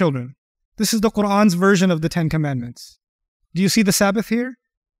 Take care of children. This is the Quran's version of the 10 commandments. Do you see the Sabbath here?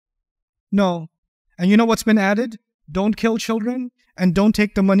 No. And you know what's been added? Don't kill children and don't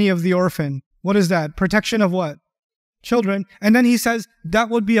take the money of the orphan. What is that? Protection of what? Children. And then he says, that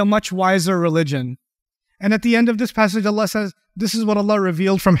would be a much wiser religion. And at the end of this passage, Allah says, this is what Allah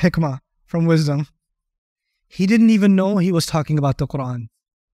revealed from hikmah, from wisdom. He didn't even know he was talking about the Quran.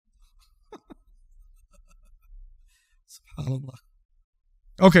 SubhanAllah.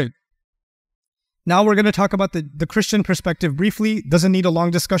 Okay. Now we're going to talk about the Christian perspective briefly. Doesn't need a long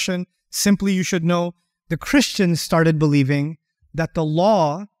discussion. Simply, you should know the Christians started believing that the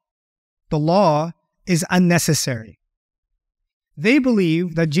law is unnecessary. They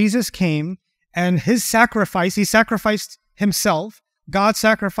believe that Jesus came and his sacrifice, he sacrificed himself. God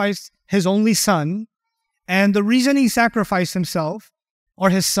sacrificed his only son. And the reason he sacrificed himself or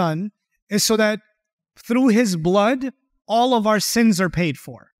his son is so that through his blood, all of our sins are paid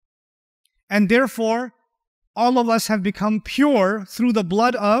for. And therefore, all of us have become pure through the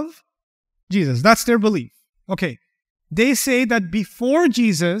blood of Jesus. That's their belief. Okay. They say that before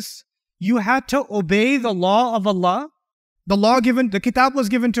Jesus, you had to obey the law of Allah. The kitab was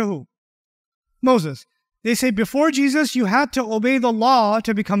given to who? Moses. They say before Jesus, you had to obey the law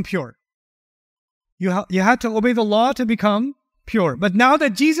to become pure. You had to obey the law to become pure. But now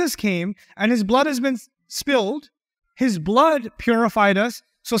that Jesus came and his blood has been spilled, his blood purified us.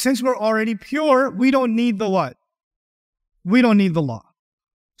 So since we're already pure, we don't need the what? We don't need the law.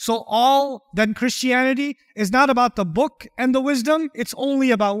 So all that Christianity is not about the book and the wisdom. It's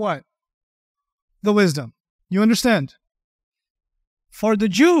only about what? The wisdom. You understand? For the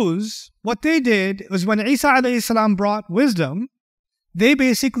Jews, what they did was when Isa alayhi salam brought wisdom, they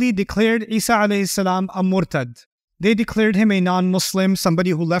basically declared Isa alayhi salam a murtad. They declared him a non-Muslim, somebody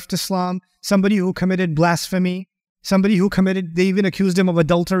who left Islam, somebody who committed blasphemy, they even accused him of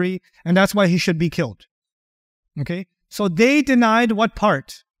adultery, and that's why he should be killed. Okay? So they denied what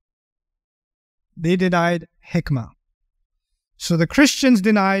part? They denied hikmah. So the Christians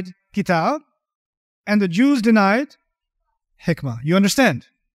denied kitab, and the Jews denied hikmah. You understand?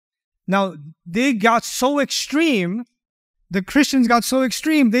 Now, they got so extreme, the Christians got so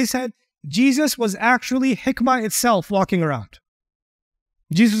extreme, they said Jesus was actually hikmah itself walking around.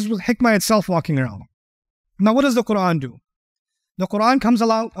 Jesus was hikmah itself walking around. Now, what does the Quran do? The Quran comes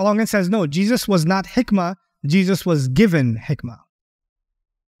along and says, no, Jesus was not hikmah, Jesus was given hikmah.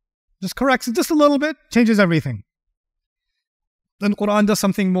 Just corrects it just a little bit, changes everything. Then Quran does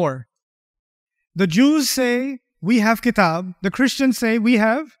something more. The Jews say, we have kitab. The Christians say, we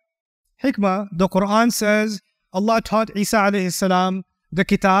have hikmah. The Quran says, Allah taught Isa alayhi salam the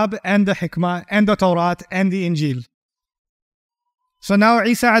kitab and the hikmah and the Tawrat and the Injil. So now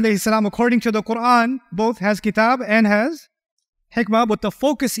Isa alayhi salam, according to the Quran, both has kitab and has hikmah, but the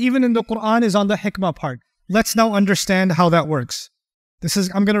focus even in the Quran is on the hikmah part. Let's now understand how that works.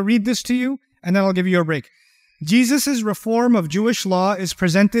 I'm going to read this to you and then I'll give you a break. Jesus' reform of Jewish law is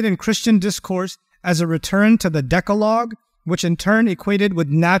presented in Christian discourse as a return to the Decalogue, which in turn equated with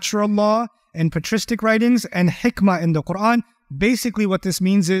natural law and patristic writings and hikmah in the Quran. Basically what this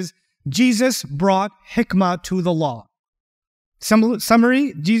means is Jesus brought hikmah to the law.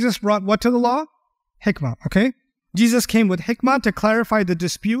 Summary, Jesus brought what to the law? Hikmah, okay? Jesus came with hikmah to clarify the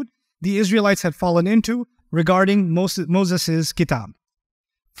dispute the Israelites had fallen into regarding Moses' kitab.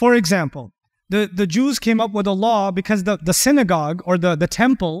 For example, the Jews came up with a law because the synagogue or the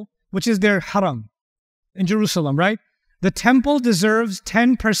temple, which is their haram in Jerusalem, right? The temple deserves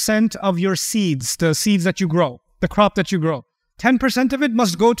 10% of your seeds, the seeds that you grow, the crop that you grow. 10% of it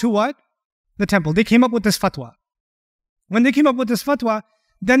must go to what? The temple. They came up with this fatwa. When they came up with this fatwa,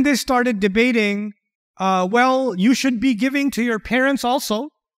 then they started debating, well, you should be giving to your parents also,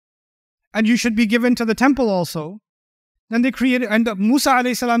 and you should be given to the temple also. Then they created, and Musa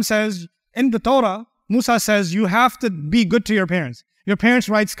alayhi salam says, in the Torah, Musa says, you have to be good to your parents. Your parents'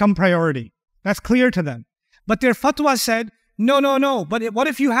 rights come priority. That's clear to them. But their fatwa said, no. But what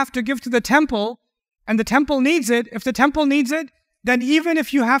if you have to give to the temple and the temple needs it? If the temple needs it, then even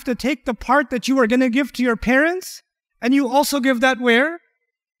if you have to take the part that you are going to give to your parents and you also give that where?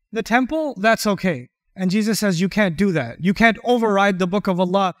 The temple, that's okay. And Jesus says you can't do that. You can't override the book of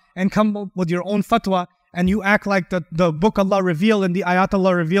Allah and come up with your own fatwa and you act like the book Allah revealed and the ayat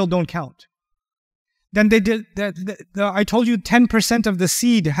Allah revealed don't count. Then they did I told you 10% of the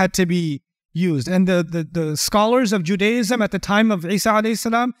seed had to be used. And the scholars of Judaism at the time of Isa alayhi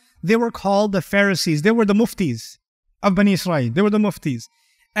salam, they were called the Pharisees. They were the muftis of Bani Israel. They were the muftis.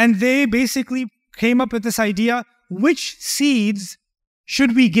 And they basically came up with this idea, which seeds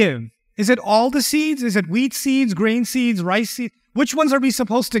should we give? Is it all the seeds? Is it wheat seeds, grain seeds, rice seeds? Which ones are we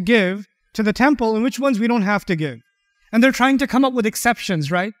supposed to give to the temple and which ones we don't have to give? And they're trying to come up with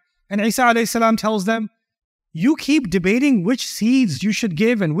exceptions, right? And Isa alayhi salam tells them, You keep debating which seeds you should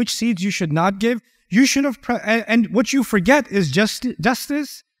give and which seeds you should not give. You should have, and what you forget is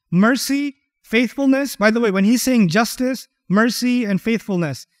justice, mercy, faithfulness. By the way, when he's saying justice, mercy, and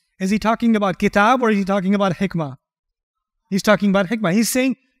faithfulness, is he talking about kitab or is he talking about hikmah? He's talking about hikmah. He's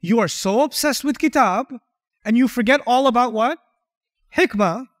saying you are so obsessed with kitab and you forget all about what?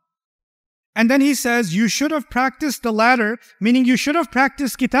 Hikmah. And then he says you should have practiced the latter, meaning you should have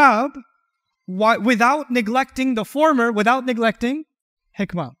practiced kitab without neglecting the former, without neglecting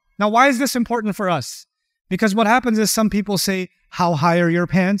hikmah. Now, why is this important for us? Because what happens is some people say, how high are your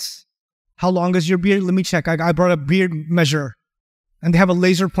pants? How long is your beard? Let me check. I brought a beard measure. And they have a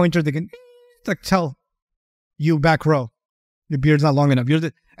laser pointer. They can tell you back row. Your beard's not long enough.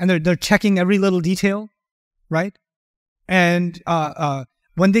 And they're checking every little detail, right? And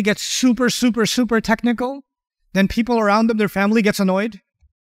when they get super, super, super technical, then people around them, their family gets annoyed.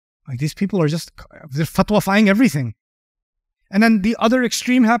 Like these people are they're fatwafying everything. And then the other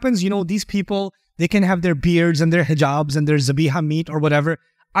extreme happens, these people, they can have their beards and their hijabs and their zabiha meat or whatever.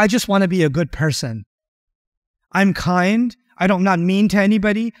 I just want to be a good person. I'm kind. I'm not mean to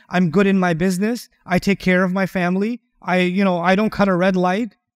anybody. I'm good in my business. I take care of my family. I don't cut a red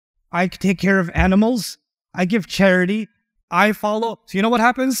light. I take care of animals. I give charity. I follow. So you know what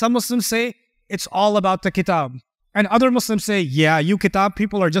happens? Some Muslims say it's all about the kitab. And other Muslims say, yeah, you kitab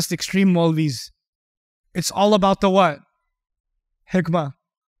people are just extreme Maulvis. It's all about the what? Hikmah.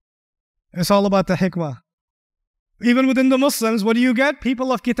 It's all about the hikmah. Even within the Muslims, what do you get?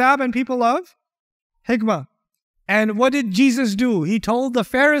 People of kitab and people of hikmah. And what did Jesus do? He told the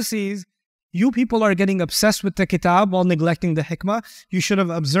Pharisees, you people are getting obsessed with the kitab while neglecting the hikmah. You should have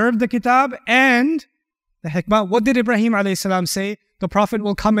observed the kitab and the hikmah. What did Ibrahim a.s. say? The Prophet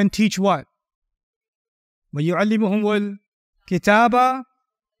will come and teach what? وَيُعَلِّمُهُمُ الْكِتَابَ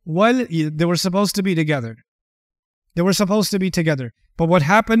They were supposed to be together. They were supposed to be together. But what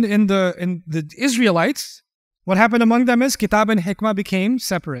happened in the Israelites, what happened among them is kitab and hikmah became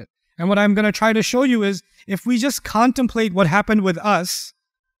separate. And what I'm going to try to show you is, if we just contemplate what happened with us,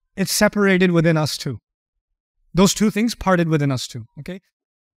 it's separated within us too. Those two things parted within us too, okay?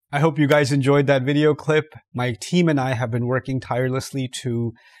 I hope you guys enjoyed that video clip. My team and I have been working tirelessly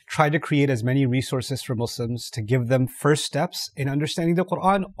to try to create as many resources for Muslims to give them first steps in understanding the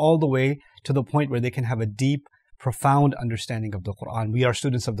Quran all the way to the point where they can have a deep, profound understanding of the Quran. We are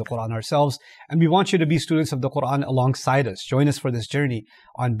students of the Quran ourselves, and we want you to be students of the Quran alongside us. Join us for this journey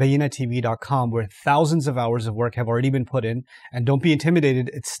on BayyinahTV.com, where thousands of hours of work have already been put in. And don't be intimidated,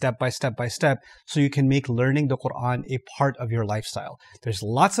 it's step by step by step, so you can make learning the Quran a part of your lifestyle. There's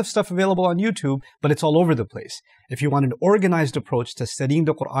lots of stuff available on YouTube, but it's all over the place. If you want an organized approach to studying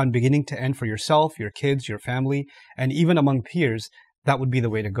the Quran beginning to end for yourself, your kids, your family, and even among peers, that would be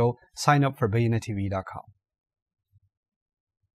the way to go. Sign up for BayyinahTV.com.